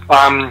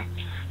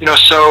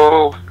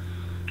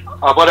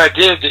 What I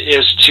did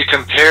is to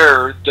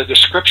compare the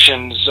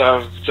descriptions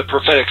of the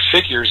prophetic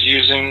figures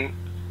using,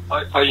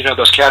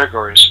 those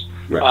categories.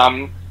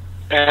 Right.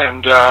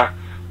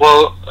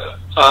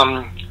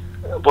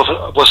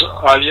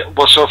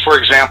 So for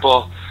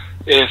example,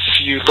 if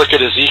you look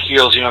at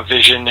Ezekiel's,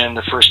 vision in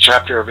the first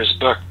chapter of his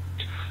book,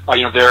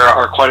 there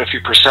are quite a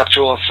few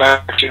perceptual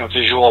effects,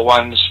 visual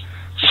ones,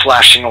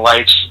 flashing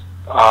lights,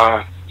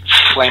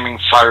 flaming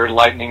fire,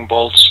 lightning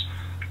bolts.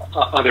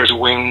 There's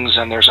wings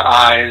and there's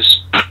eyes.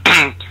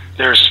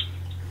 There's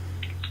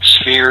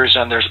spheres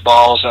and there's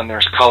balls and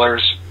there's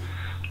colors.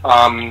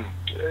 And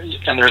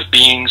there's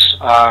beings,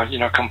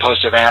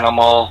 composed of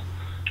animal,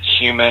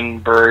 human,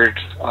 bird,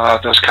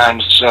 those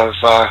kinds of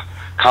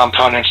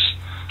components.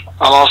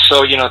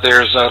 Also,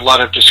 there's a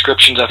lot of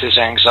descriptions of his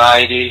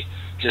anxiety,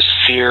 his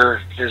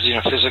fear, his,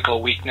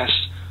 physical weakness.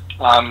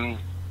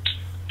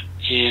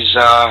 He's,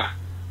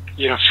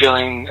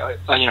 feeling,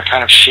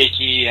 kind of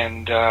shaky,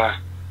 and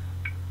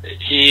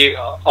he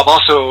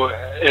also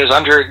is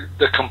under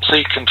the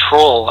complete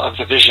control of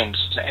the visions,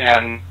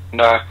 and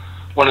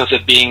one of the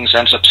beings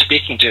ends up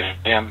speaking to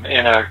him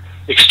in a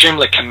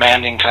extremely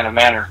commanding kind of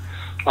manner.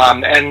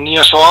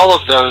 So all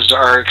of those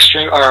are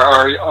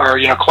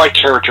quite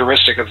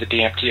characteristic of the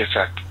DMT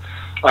effect.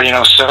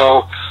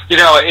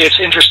 It's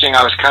interesting.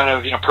 I was kind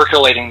of,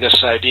 percolating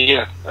this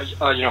idea,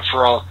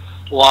 for a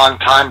long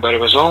time, but it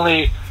was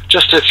only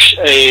just a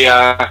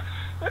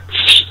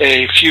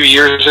few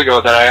years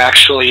ago that I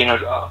actually,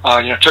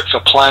 took the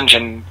plunge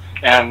and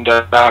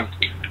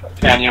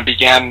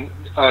began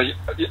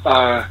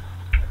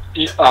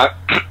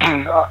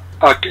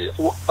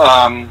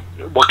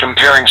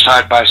comparing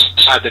side by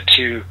side the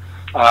two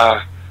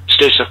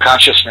states of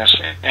consciousness,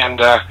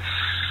 and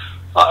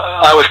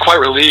I was quite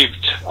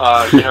relieved,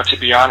 to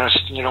be honest,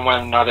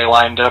 when they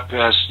lined up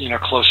as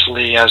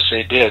closely as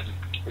they did.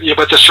 Yeah,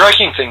 but the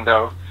striking thing,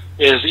 though,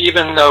 is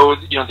even though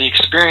the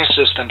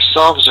experiences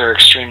themselves are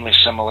extremely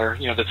similar,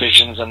 the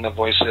visions and the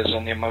voices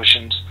and the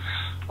emotions,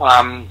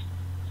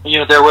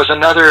 there was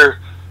another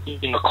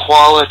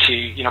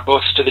quality,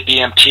 both to the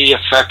DMT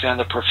effect and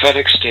the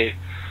prophetic state,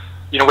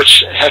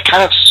 which had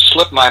kind of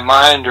slipped my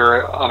mind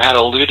or had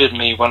eluded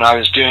me when I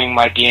was doing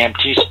my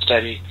DMT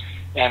study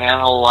and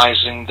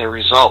analyzing the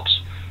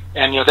results.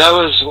 And that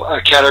was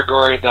a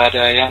category that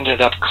I ended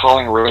up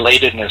calling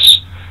relatedness.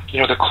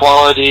 The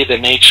quality, the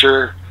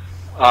nature,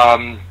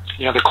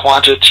 the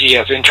quantity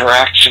of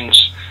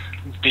interactions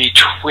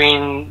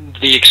between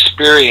the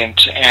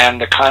experience and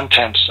the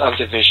contents of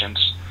the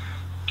visions.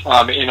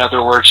 In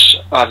other words,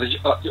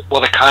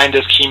 the kind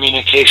of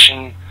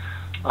communication,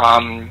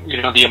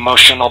 the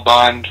emotional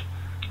bond,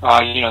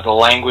 the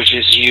language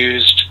is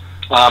used,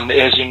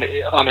 is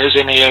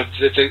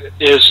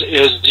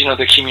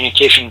the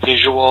communication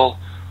visual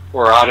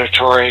or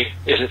auditory?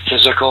 Is it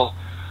physical?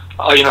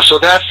 So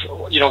that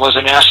was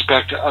an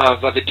aspect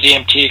of the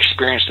DMT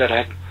experience that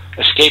had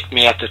escaped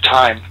me at the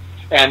time,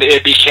 and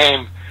it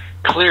became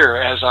clear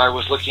as I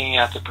was looking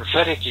at the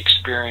prophetic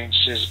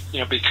experiences,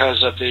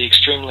 because of the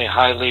extremely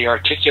highly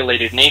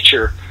articulated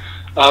nature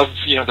of,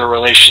 the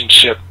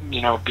relationship,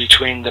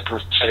 between the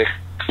prophetic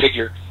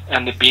figure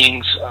and the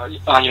beings,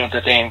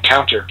 that they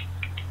encounter.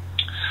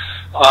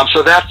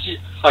 So that,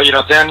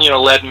 then,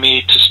 led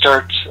me to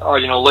start,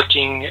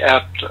 looking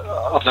at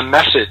the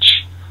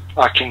message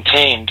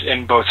contained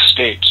in both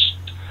states,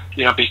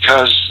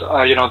 because,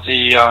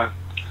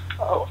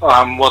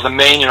 the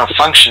main,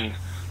 function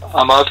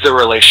of the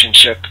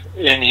relationship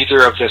in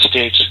either of the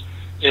states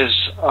is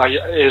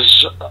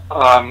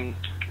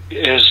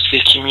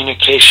the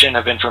communication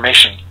of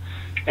information.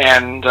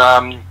 And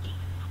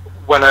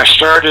when I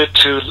started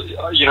to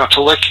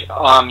look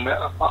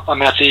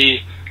at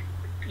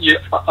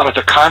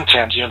the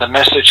content, the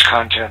message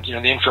content,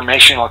 the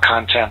informational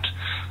content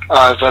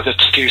of the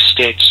two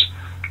states,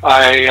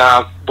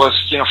 I was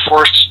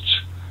forced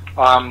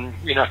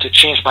to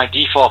change my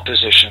default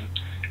position.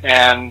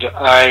 And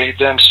I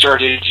then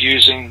started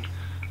using,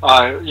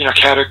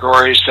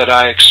 categories that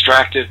I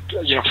extracted,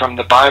 from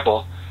the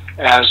Bible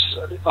as,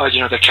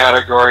 the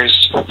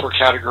categories for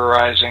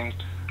categorizing,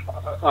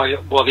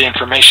 the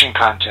information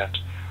content.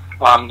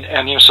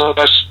 And so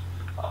that's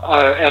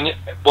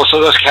so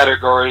those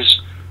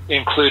categories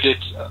included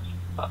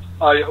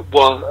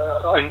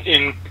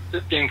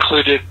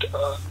included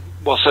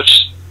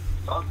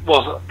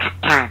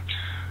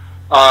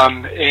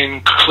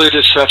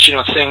such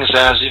things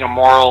as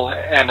moral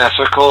and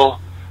ethical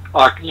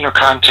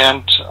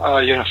content,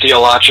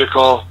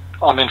 theological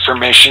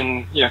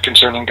information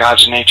concerning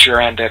God's nature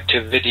and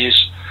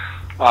activities,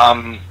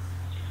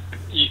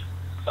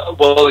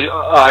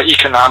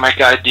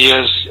 economic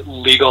ideas,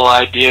 legal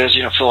ideas,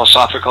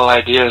 philosophical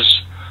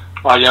ideas,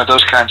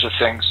 those kinds of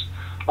things,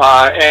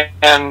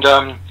 and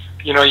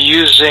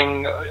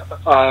using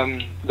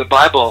the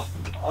Bible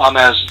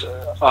as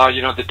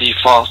the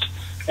default,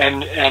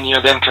 and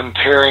then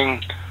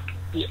comparing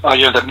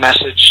the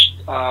message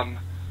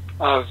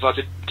of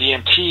the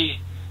DMT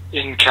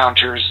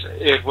encounters.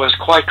 It was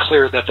quite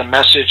clear that the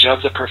message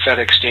of the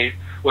prophetic state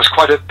was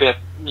quite a bit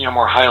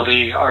more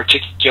highly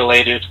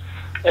articulated,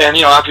 and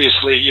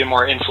obviously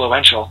more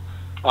influential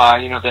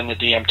than the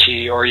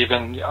DMT, or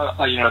even the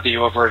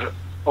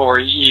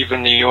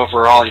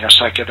overall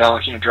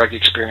psychedelic drug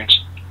experience.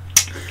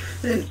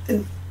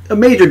 And a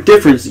major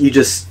difference,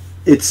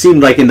 it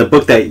seemed like in the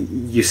book that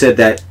you said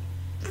that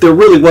there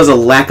really was a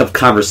lack of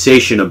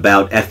conversation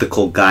about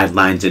ethical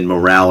guidelines and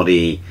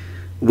morality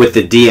with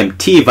the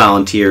DMT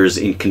volunteers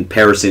in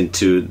comparison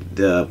to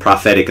the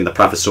prophetic and the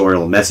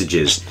professorial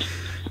messages.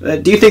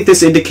 Do you think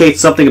this indicates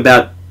something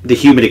about the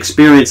human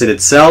experience in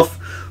itself,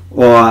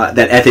 or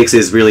that ethics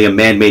is really a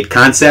man-made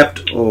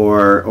concept,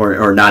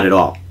 or not at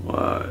all?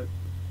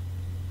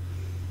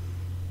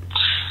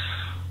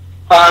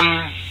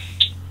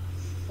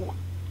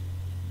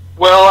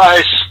 Well,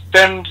 I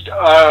spend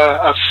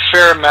a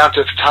fair amount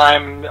of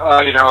time,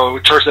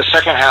 towards the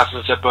second half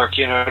of the book,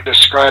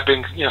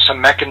 describing,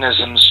 some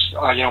mechanisms,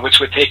 which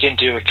would take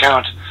into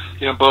account,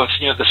 both,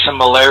 the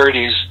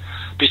similarities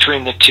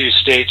between the two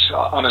states,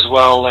 as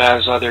well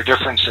as their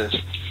differences.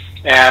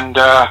 And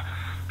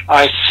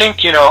I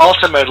think,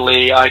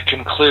 ultimately, I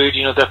conclude,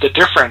 that the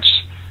difference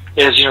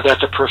is, that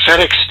the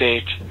prophetic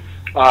state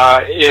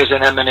is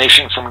an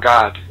emanation from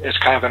God. It's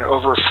kind of an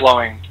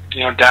overflowing,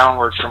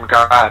 downward from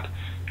God.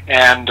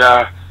 And,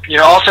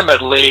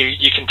 ultimately,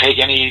 you can take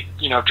any,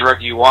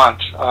 drug you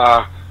want,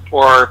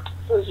 or,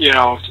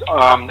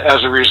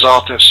 as a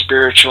result of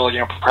spiritual,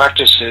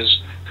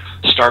 practices,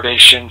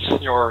 starvation,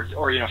 or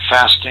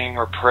fasting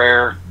or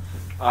prayer,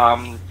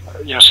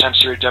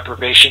 sensory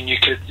deprivation, you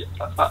could,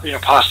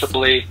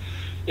 possibly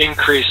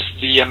increase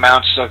the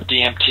amounts of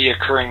DMT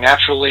occurring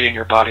naturally in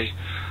your body.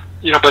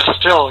 But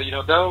still,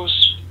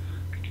 those,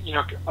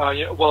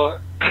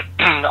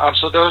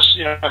 so those,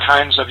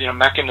 kinds of,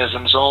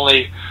 mechanisms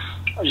only,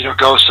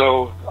 go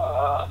so,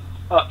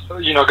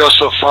 go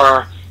so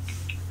far,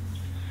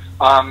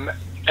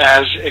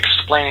 as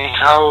explaining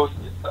how,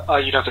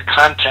 the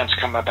contents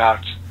come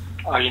about,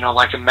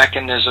 like a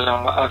mechanism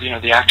of,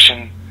 the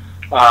action,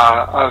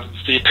 of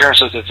the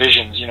appearance of the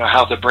visions,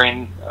 how the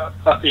brain,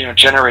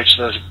 generates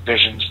those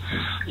visions.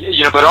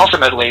 But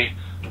ultimately,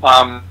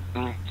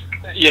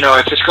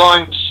 if it's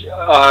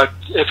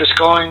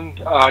going,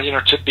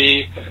 to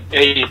be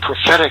a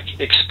prophetic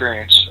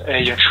experience,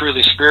 a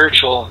truly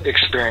spiritual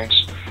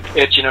experience,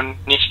 it,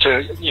 needs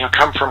to,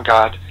 come from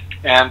God,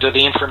 and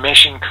the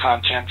information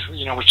content,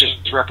 which is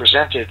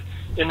represented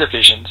in the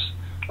visions,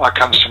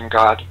 comes from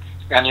God,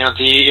 and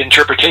the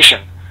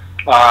interpretation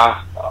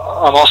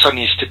also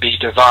needs to be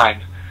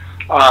divine.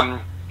 At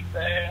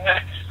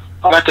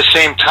the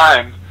same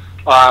time,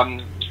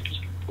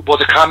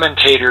 the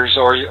commentators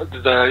or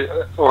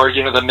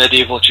the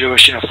medieval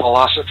Jewish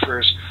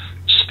philosophers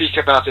speak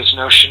about this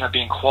notion of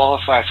being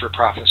qualified for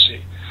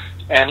prophecy,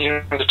 and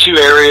the two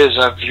areas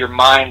of your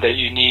mind that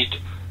you need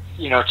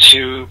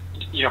to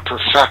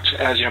perfect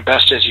as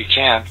best as you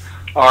can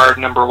are,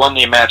 number one,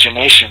 the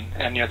imagination,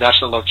 and that's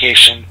the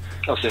location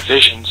of the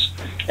visions,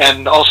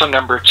 and also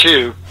number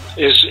two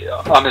is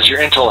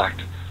your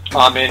intellect.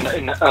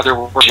 In other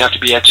words, you have to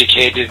be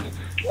educated.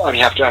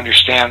 You have to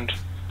understand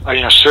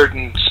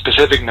certain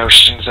specific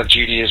notions of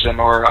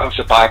Judaism or of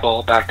the Bible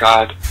about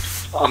God,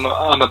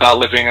 about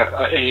living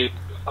a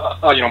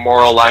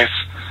moral life.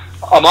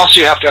 Also,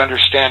 you have to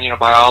understand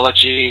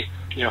biology,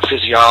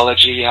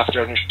 physiology. You have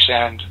to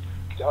understand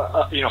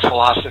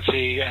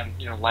philosophy and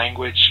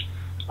language,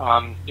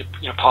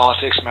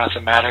 politics,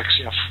 mathematics,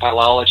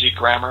 philology,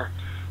 grammar.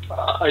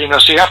 So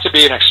you have to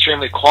be an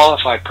extremely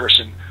qualified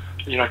person,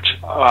 to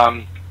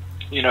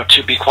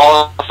be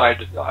qualified,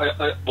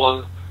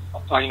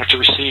 to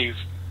receive,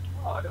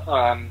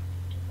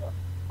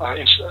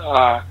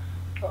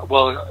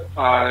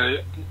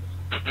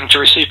 to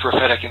receive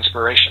prophetic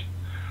inspiration.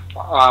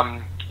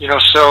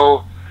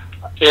 So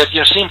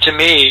it seemed to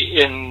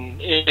me in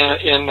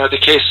the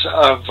case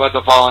of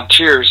the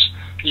volunteers,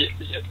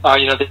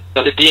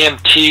 the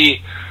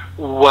DMT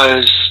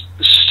was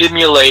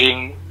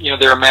stimulating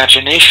their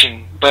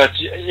imagination, but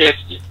at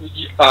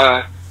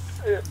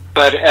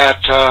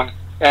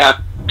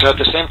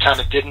the same time,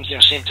 it didn't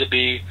seem to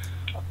be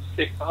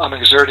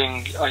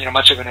exerting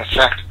much of an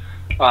effect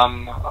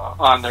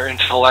on their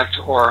intellect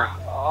or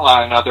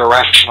on other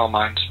rational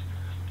minds.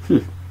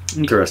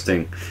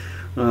 Interesting.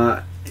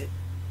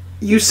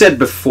 You said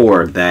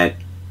before that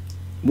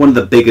one of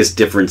the biggest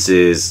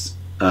differences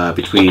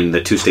between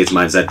the two states of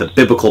mind is that the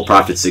biblical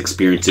prophets'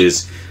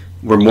 experiences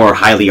were more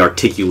highly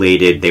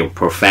articulated, they were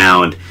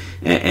profound,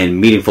 and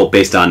meaningful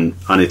based on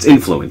its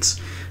influence.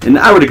 And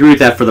I would agree with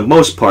that for the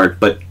most part,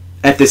 but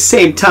at the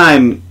same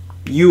time,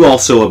 you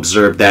also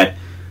observed that,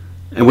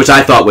 and which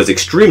I thought was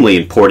extremely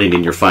important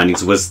in your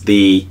findings, was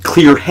the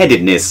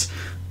clear-headedness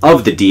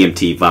of the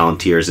DMT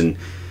volunteers, and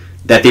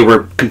that they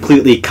were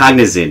completely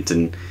cognizant.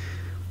 And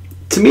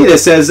to me, that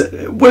says,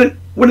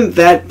 wouldn't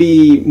that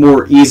be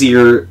more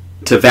easier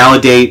to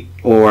validate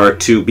or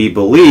to be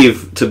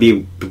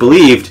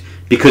believed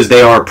because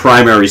they are a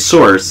primary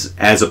source,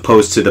 as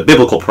opposed to the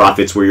biblical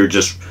prophets, where you're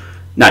just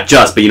not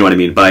just, but you know what I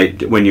mean, by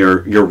when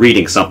you're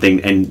reading something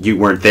and you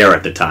weren't there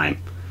at the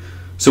time.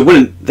 So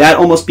wouldn't that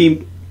almost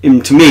be,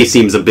 to me,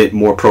 seems a bit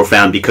more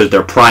profound because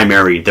they're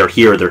primary, they're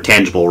here, they're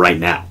tangible right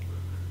now.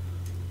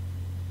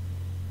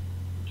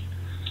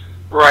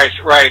 Right,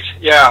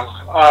 yeah.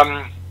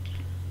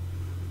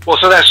 Well,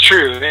 so that's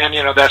true,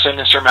 and that's an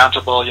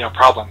insurmountable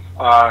problem.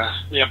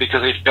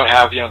 Because they don't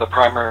have the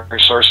primary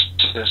source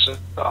to this.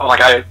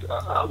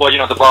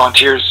 The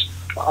volunteers,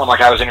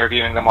 I was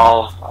interviewing them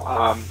all,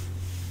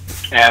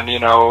 and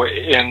in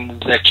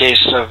the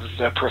case of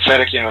the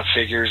prophetic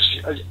figures,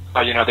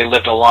 they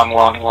lived a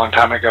long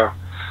time ago,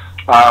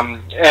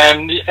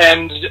 and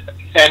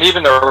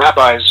even the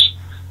rabbis,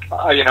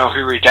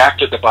 who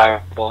redacted the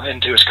Bible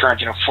into its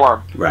current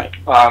form. Right.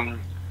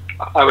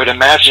 I would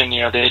imagine,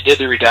 they did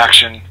the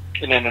redaction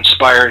in an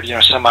inspired,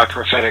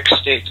 semi-prophetic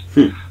state.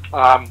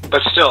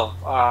 But still,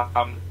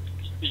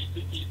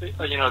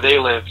 they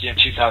lived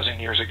 2,000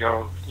 years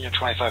ago,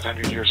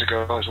 2,500 years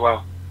ago as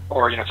well,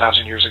 or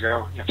 1,000 years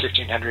ago,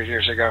 1,500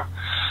 years ago.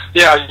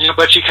 Yeah,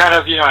 but you kind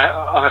of,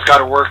 have got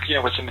to work,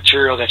 with the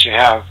material that you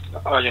have.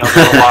 There are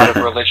a lot of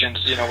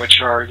religions,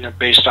 which are,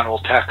 based on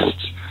old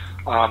texts,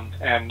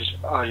 and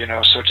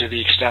so to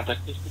the extent that,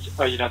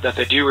 that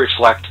they do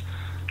reflect,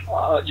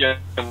 the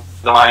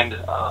mind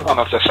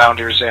of the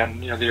founders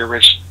and the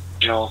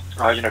original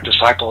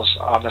disciples.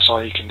 That's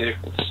all you can do.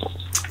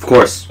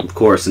 Of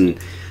course, and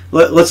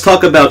let's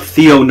talk about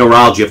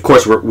Theoneurology. Of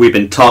course, we've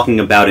been talking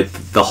about it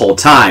the whole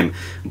time,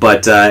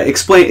 but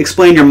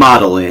explain your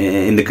model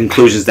and the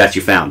conclusions that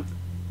you found.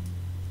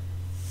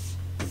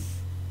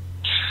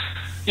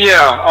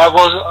 Yeah,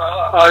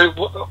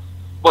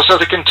 so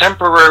the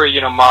contemporary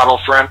model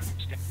for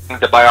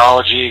the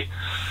biology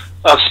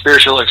of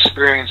spiritual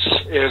experience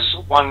is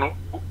one.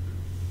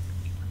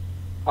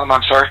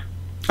 I'm sorry.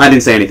 I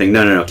didn't say anything.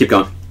 No. Keep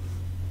going.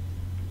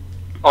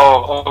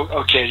 Oh,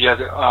 okay. Yeah.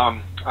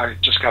 I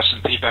just got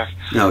some feedback.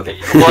 Okay.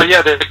 Well,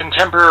 yeah, the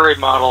contemporary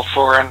model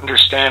for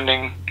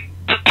understanding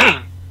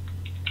the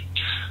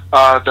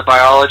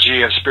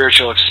biology of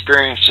spiritual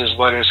experience is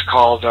what is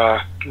called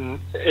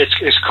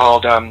it's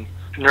called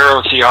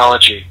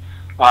neurotheology,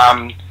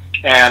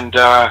 and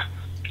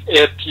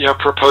it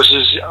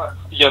proposes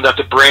that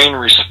the brain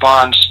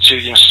responds to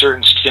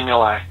certain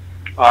stimuli,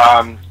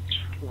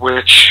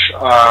 which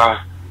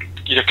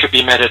could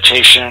be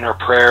meditation or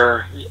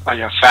prayer,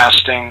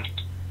 fasting,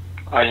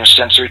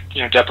 sensory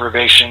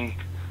deprivation,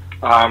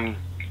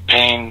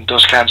 pain,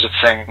 those kinds of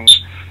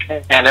things.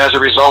 And as a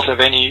result of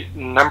any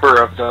number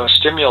of those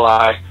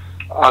stimuli,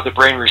 the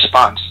brain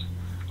responds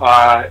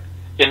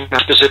in a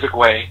specific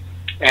way.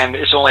 And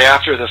it's only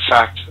after the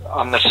fact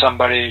that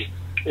somebody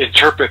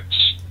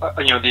interprets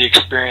the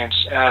experience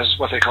as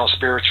what they call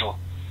spiritual.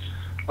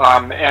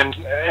 And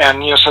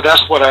so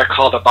that's what I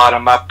call the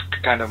bottom-up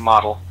kind of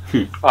model.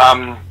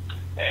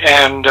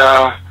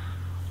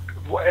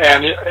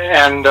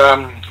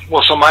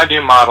 Well, so my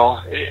new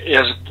model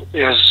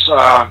is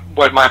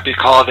what might be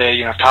called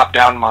a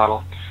top-down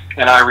model,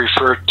 and I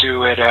refer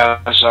to it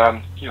as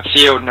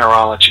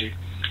theoneurology.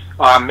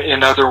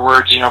 In other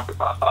words,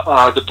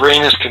 the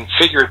brain is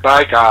configured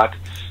by God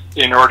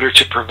in order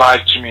to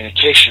provide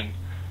communication,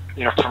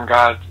 from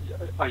God,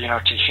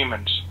 to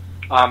humans,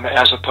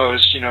 as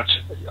opposed,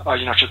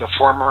 to the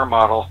former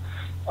model,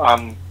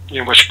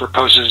 which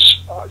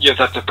proposes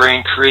that the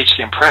brain creates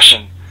the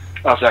impression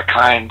of that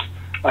kind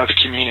of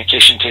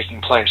communication taking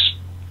place.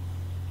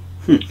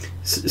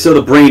 So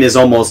the brain is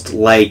almost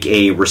like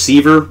a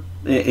receiver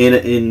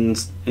in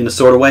a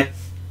sort of way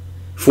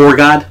for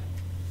God.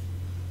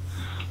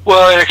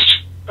 Well,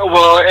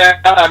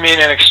 I mean,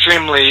 an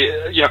extremely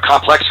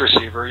complex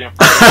receiver. Of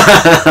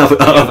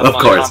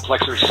course,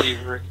 complex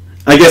receiver.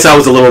 I guess I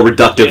was a little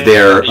reductive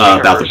there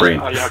about the brain.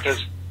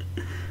 Because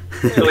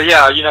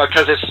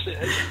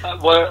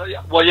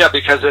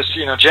because it's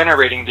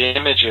generating the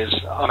images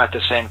at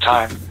the same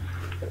time.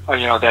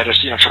 That is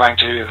trying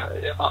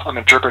to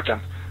interpret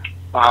them.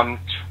 But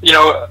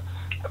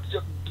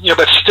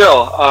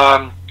still,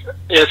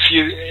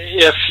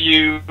 if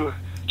you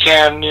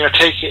can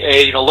take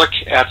a look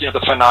at the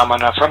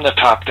phenomena from the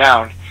top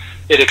down,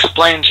 it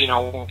explains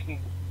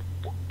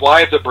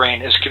why the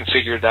brain is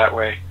configured that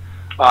way,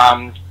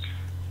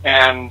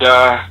 and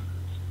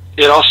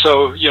it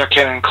also,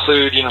 can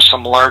include,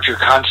 some larger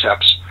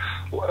concepts.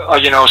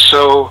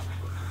 The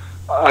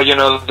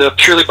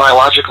purely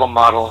biological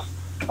model,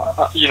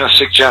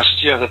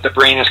 suggests, that the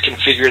brain is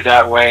configured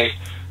that way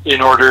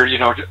in order,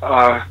 in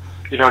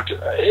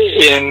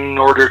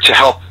order to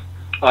help,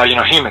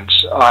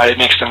 humans. It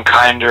makes them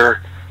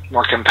kinder,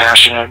 more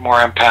compassionate,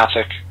 more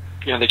empathic.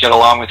 They get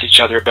along with each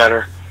other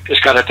better. It's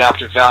got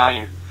adaptive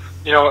value.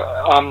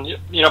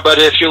 But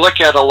if you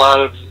look at a lot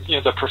of,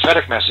 the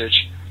prophetic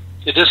message,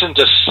 it isn't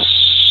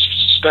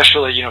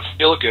especially,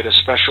 feel good,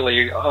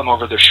 especially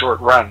over the short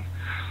run.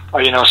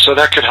 So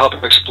that could help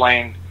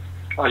explain,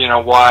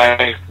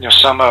 why,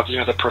 some of,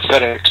 the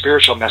prophetic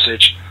spiritual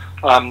message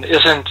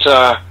isn't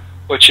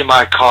what you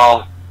might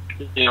call,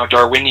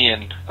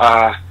 Darwinian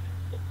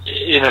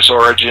in its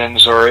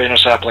origins or in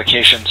its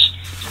applications.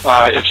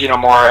 It's,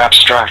 more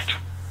abstract.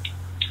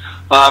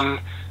 And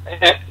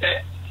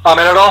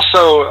it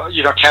also,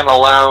 can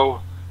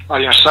allow,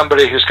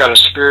 somebody who's got a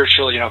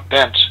spiritual,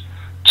 bent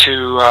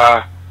to,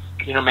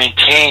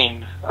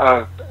 maintain,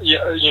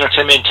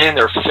 to maintain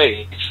their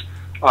faith,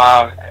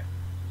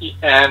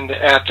 and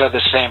at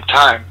the same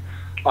time,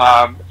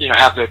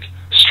 have it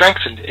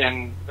strengthened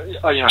in,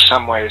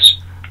 some ways,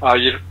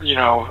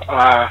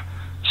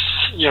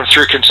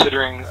 through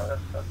considering,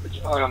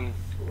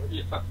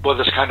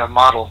 this kind of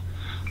model.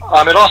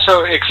 It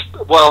also,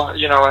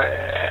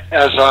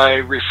 as I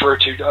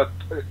referred to,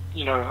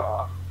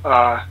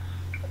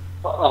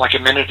 like a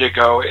minute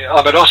ago,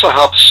 it also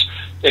helps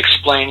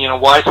explain,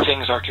 why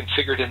things are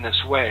configured in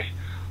this way.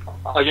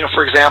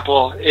 For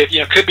example,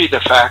 it could be the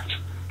fact,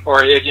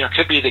 or it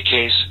could be the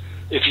case,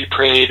 if you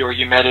prayed or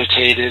you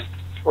meditated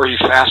or you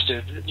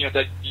fasted,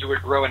 that you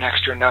would grow an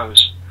extra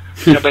nose.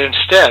 But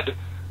instead,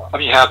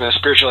 you have a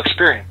spiritual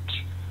experience.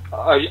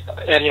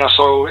 And,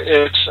 so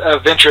it's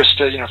of interest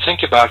to,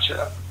 think about,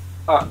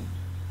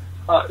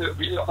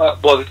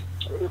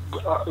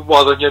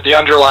 the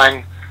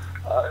underlying,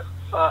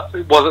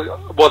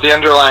 the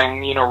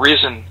underlying,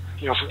 reason,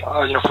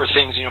 for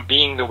things,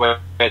 being the way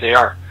they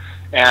are.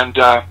 And,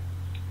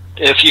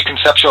 if you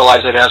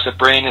conceptualize it as the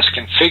brain is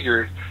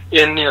configured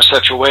in,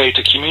 such a way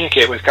to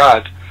communicate with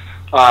God,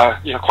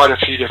 quite a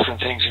few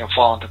different things,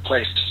 fall into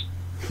place.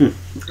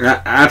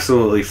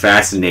 Absolutely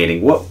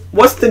fascinating.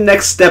 What's the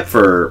next step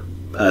for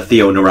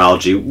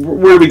theoneurology?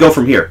 Where do we go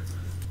from here?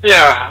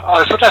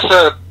 Yeah, so that's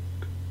a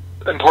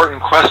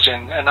important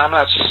question, and I'm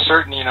not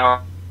certain,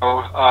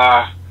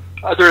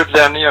 other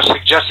than,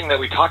 suggesting that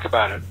we talk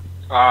about it.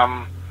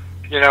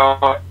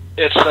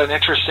 It's an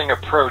interesting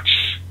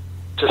approach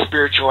to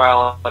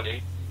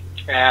spirituality,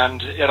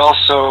 and it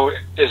also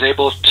is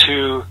able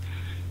to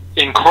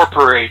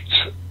incorporate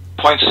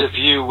points of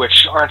view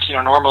which aren't,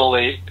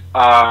 normally,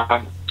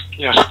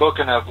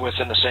 spoken of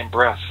within the same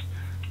breath.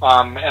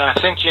 And I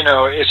think,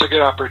 it's a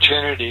good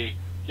opportunity,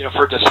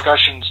 for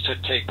discussions to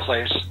take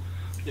place,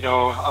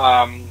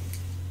 between,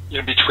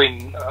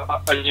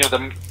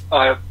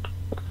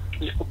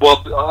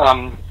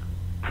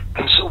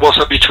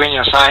 so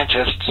between,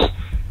 scientists,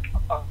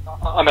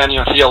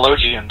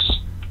 theologians,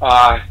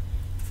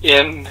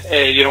 in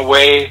a,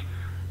 way,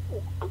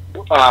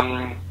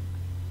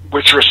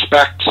 which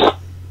respects,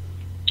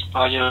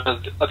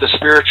 the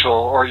spiritual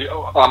or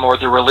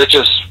the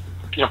religious,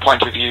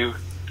 point of view,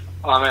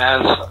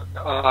 as,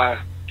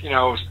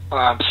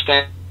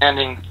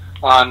 standing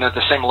on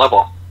the same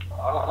level,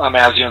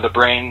 as, the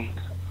brain,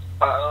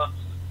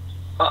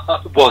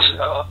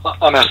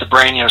 as the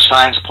brain,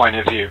 science point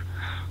of view.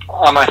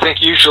 I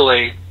think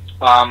usually,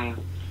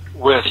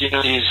 with,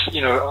 these,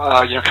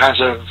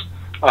 kinds of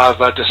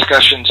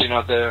discussions,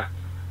 the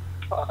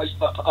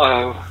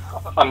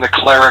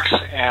clerics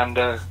and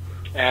the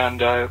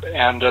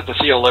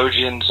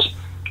theologians,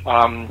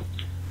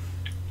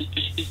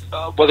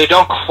 they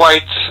don't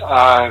quite,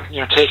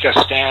 take a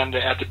stand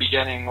at the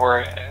beginning,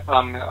 or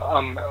I'm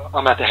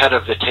at the head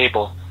of the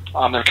table.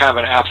 They're kind of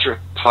an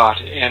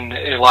afterthought in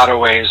a lot of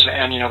ways,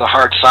 and the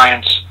hard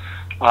science,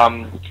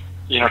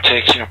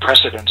 takes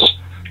precedence.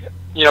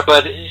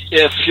 But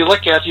if you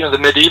look at the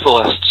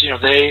medievalists,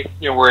 they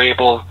were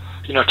able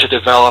to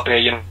develop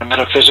a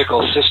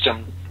metaphysical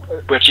system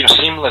which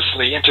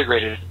seamlessly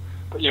integrated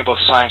both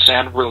science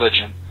and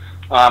religion.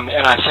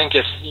 And I think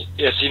it's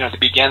the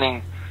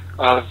beginning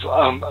of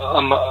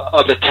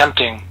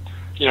attempting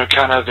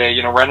kind of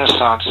a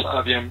renaissance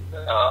of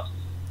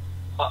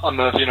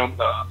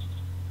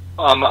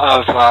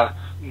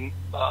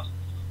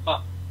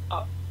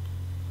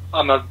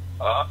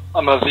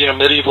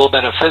medieval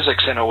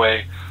metaphysics in a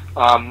way,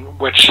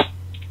 which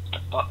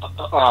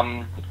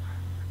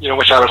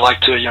which I would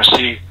like to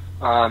see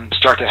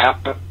start to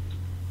happen.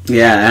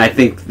 Yeah, and I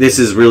think this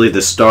is really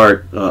the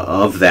start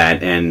of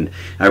that, and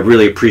I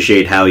really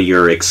appreciate how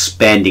you're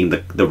expanding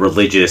the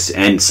religious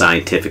and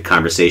scientific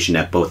conversation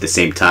at both the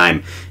same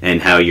time,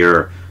 and how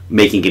you're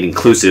making it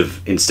inclusive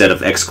instead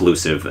of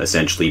exclusive,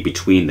 essentially,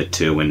 between the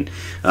two. And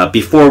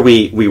before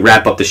we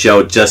wrap up the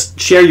show, just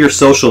share your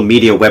social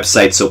media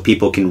website so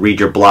people can read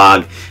your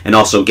blog and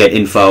also get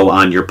info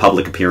on your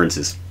public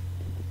appearances.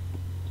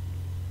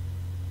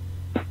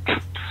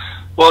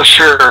 Well,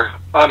 sure.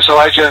 So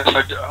I just,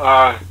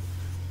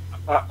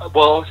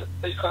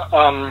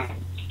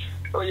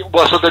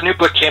 so the new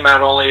book came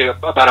out only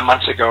about a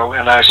month ago,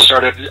 and I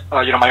started,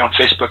 my own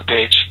Facebook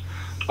page.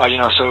 So you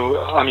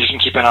can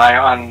keep an eye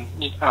on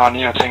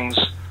things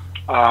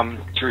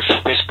through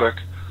Facebook.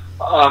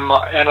 I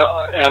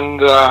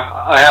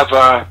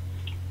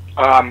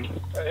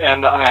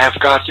have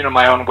got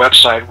my own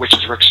website, which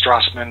is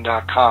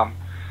rickstrassman.com,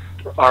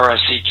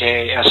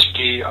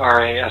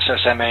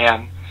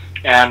 RICKSTRASSMAN,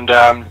 and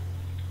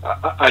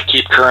I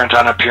keep current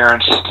on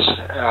appearances,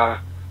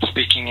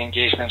 speaking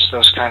engagements,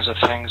 those kinds of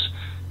things.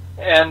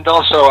 And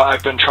also,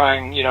 I've been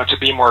trying, to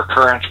be more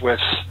current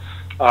with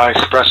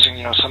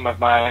expressing, some of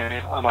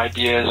my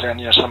ideas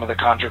and some of the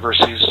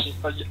controversies,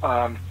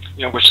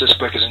 which this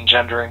book is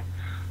engendering.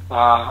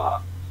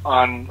 I'm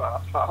on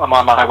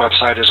my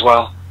website as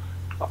well.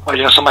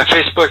 So my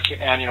Facebook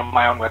and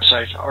my own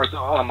website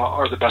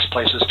are the best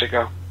places to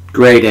go.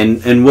 Great,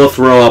 and we'll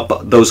throw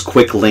up those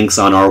quick links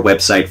on our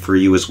website for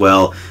you as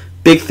well.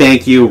 Big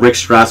thank you, Rick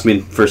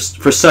Strassman, for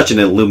such an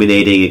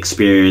illuminating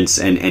experience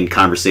and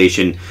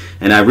conversation,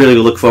 and I really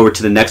look forward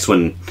to the next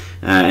one.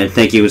 And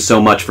thank you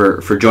so much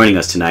for joining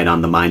us tonight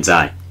on The Mind's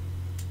Eye.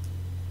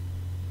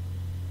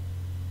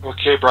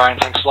 Okay, Brian,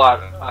 thanks a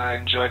lot. I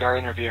enjoyed our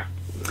interview.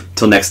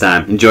 Till next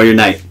time, enjoy your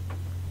night.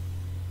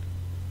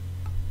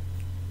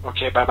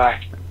 Okay,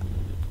 bye-bye.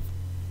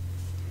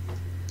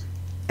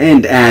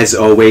 And as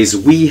always,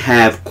 we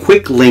have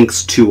quick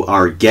links to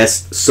our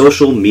guest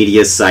social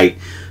media site,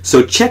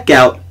 so check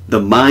out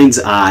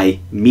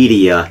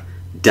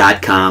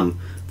themindseyemedia.com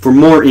for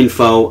more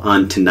info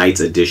on tonight's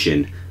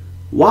edition.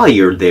 While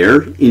you're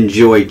there,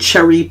 enjoy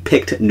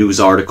cherry-picked news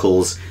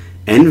articles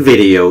and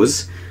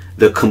videos,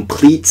 the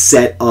complete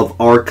set of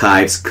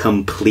archives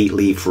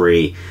completely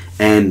free,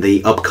 and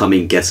the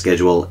upcoming guest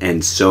schedule,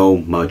 and so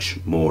much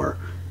more.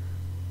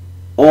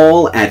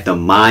 All at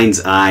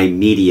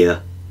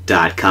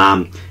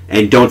themindseyemedia.com.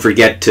 And don't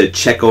forget to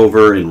check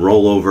over and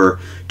roll over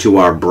to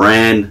our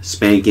brand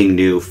spanking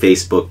new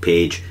Facebook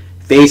page,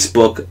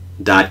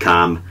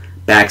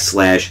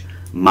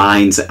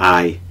 facebook.com/Mind's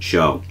Eye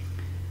Show.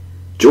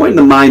 Join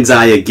the Mind's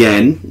Eye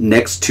again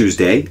next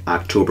Tuesday,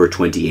 October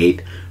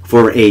 28th,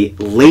 for a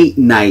late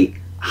night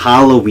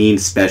Halloween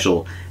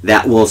special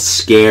that will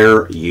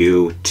scare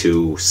you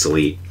to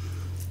sleep.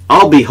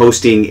 I'll be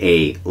hosting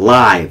a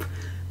live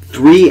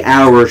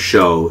 3-hour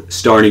show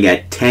starting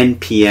at 10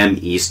 p.m.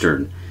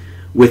 Eastern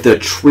with a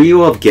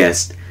trio of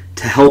guests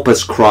to help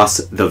us cross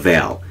the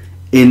veil.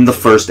 In the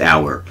first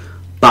hour,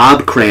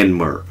 Bob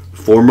Cranmer,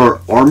 former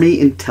Army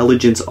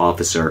Intelligence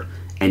Officer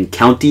and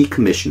County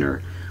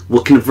Commissioner,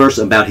 will converse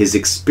about his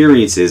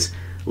experiences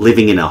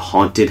living in a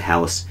haunted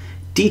house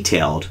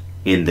detailed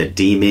in the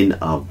Demon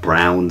of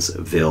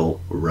Brownsville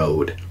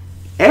Road.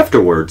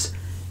 Afterwards,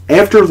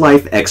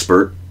 afterlife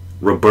expert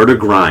Roberta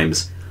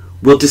Grimes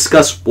will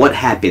discuss what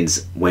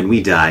happens when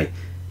we die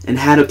and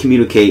how to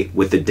communicate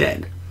with the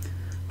dead.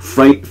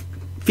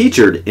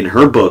 Featured in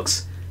her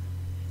books,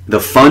 The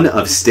Fun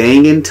of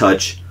Staying in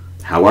Touch,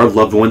 How Our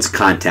Loved Ones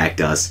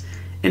Contact Us,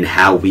 and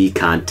How We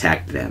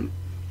Contact Them.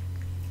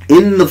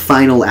 In the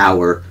final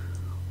hour,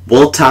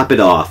 we'll top it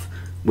off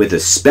with a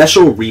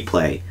special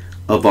replay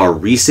of our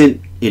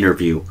recent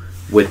interview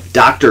with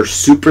Dr.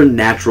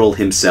 Supernatural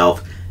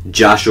himself,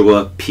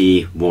 Joshua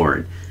P.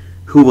 Warren,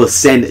 who will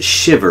send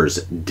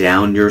shivers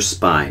down your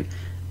spine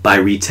by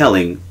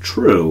retelling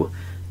true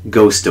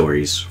ghost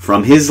stories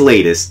from his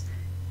latest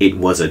It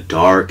Was a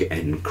Dark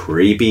and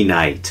Creepy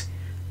Night,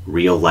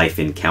 real-life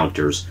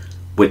encounters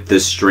with the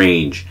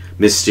strange,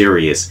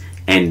 mysterious,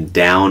 and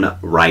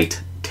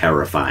downright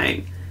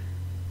terrifying.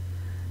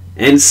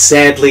 And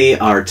sadly,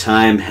 our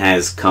time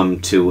has come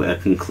to a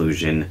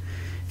conclusion.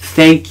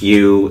 Thank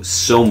you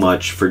so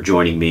much for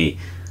joining me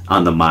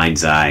on The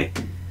Mind's Eye.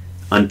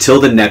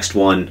 Until the next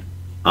one,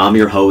 I'm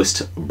your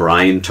host,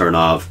 Brian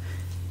Turnov,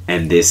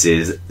 and this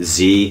is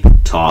Z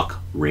Talk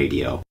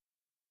Radio.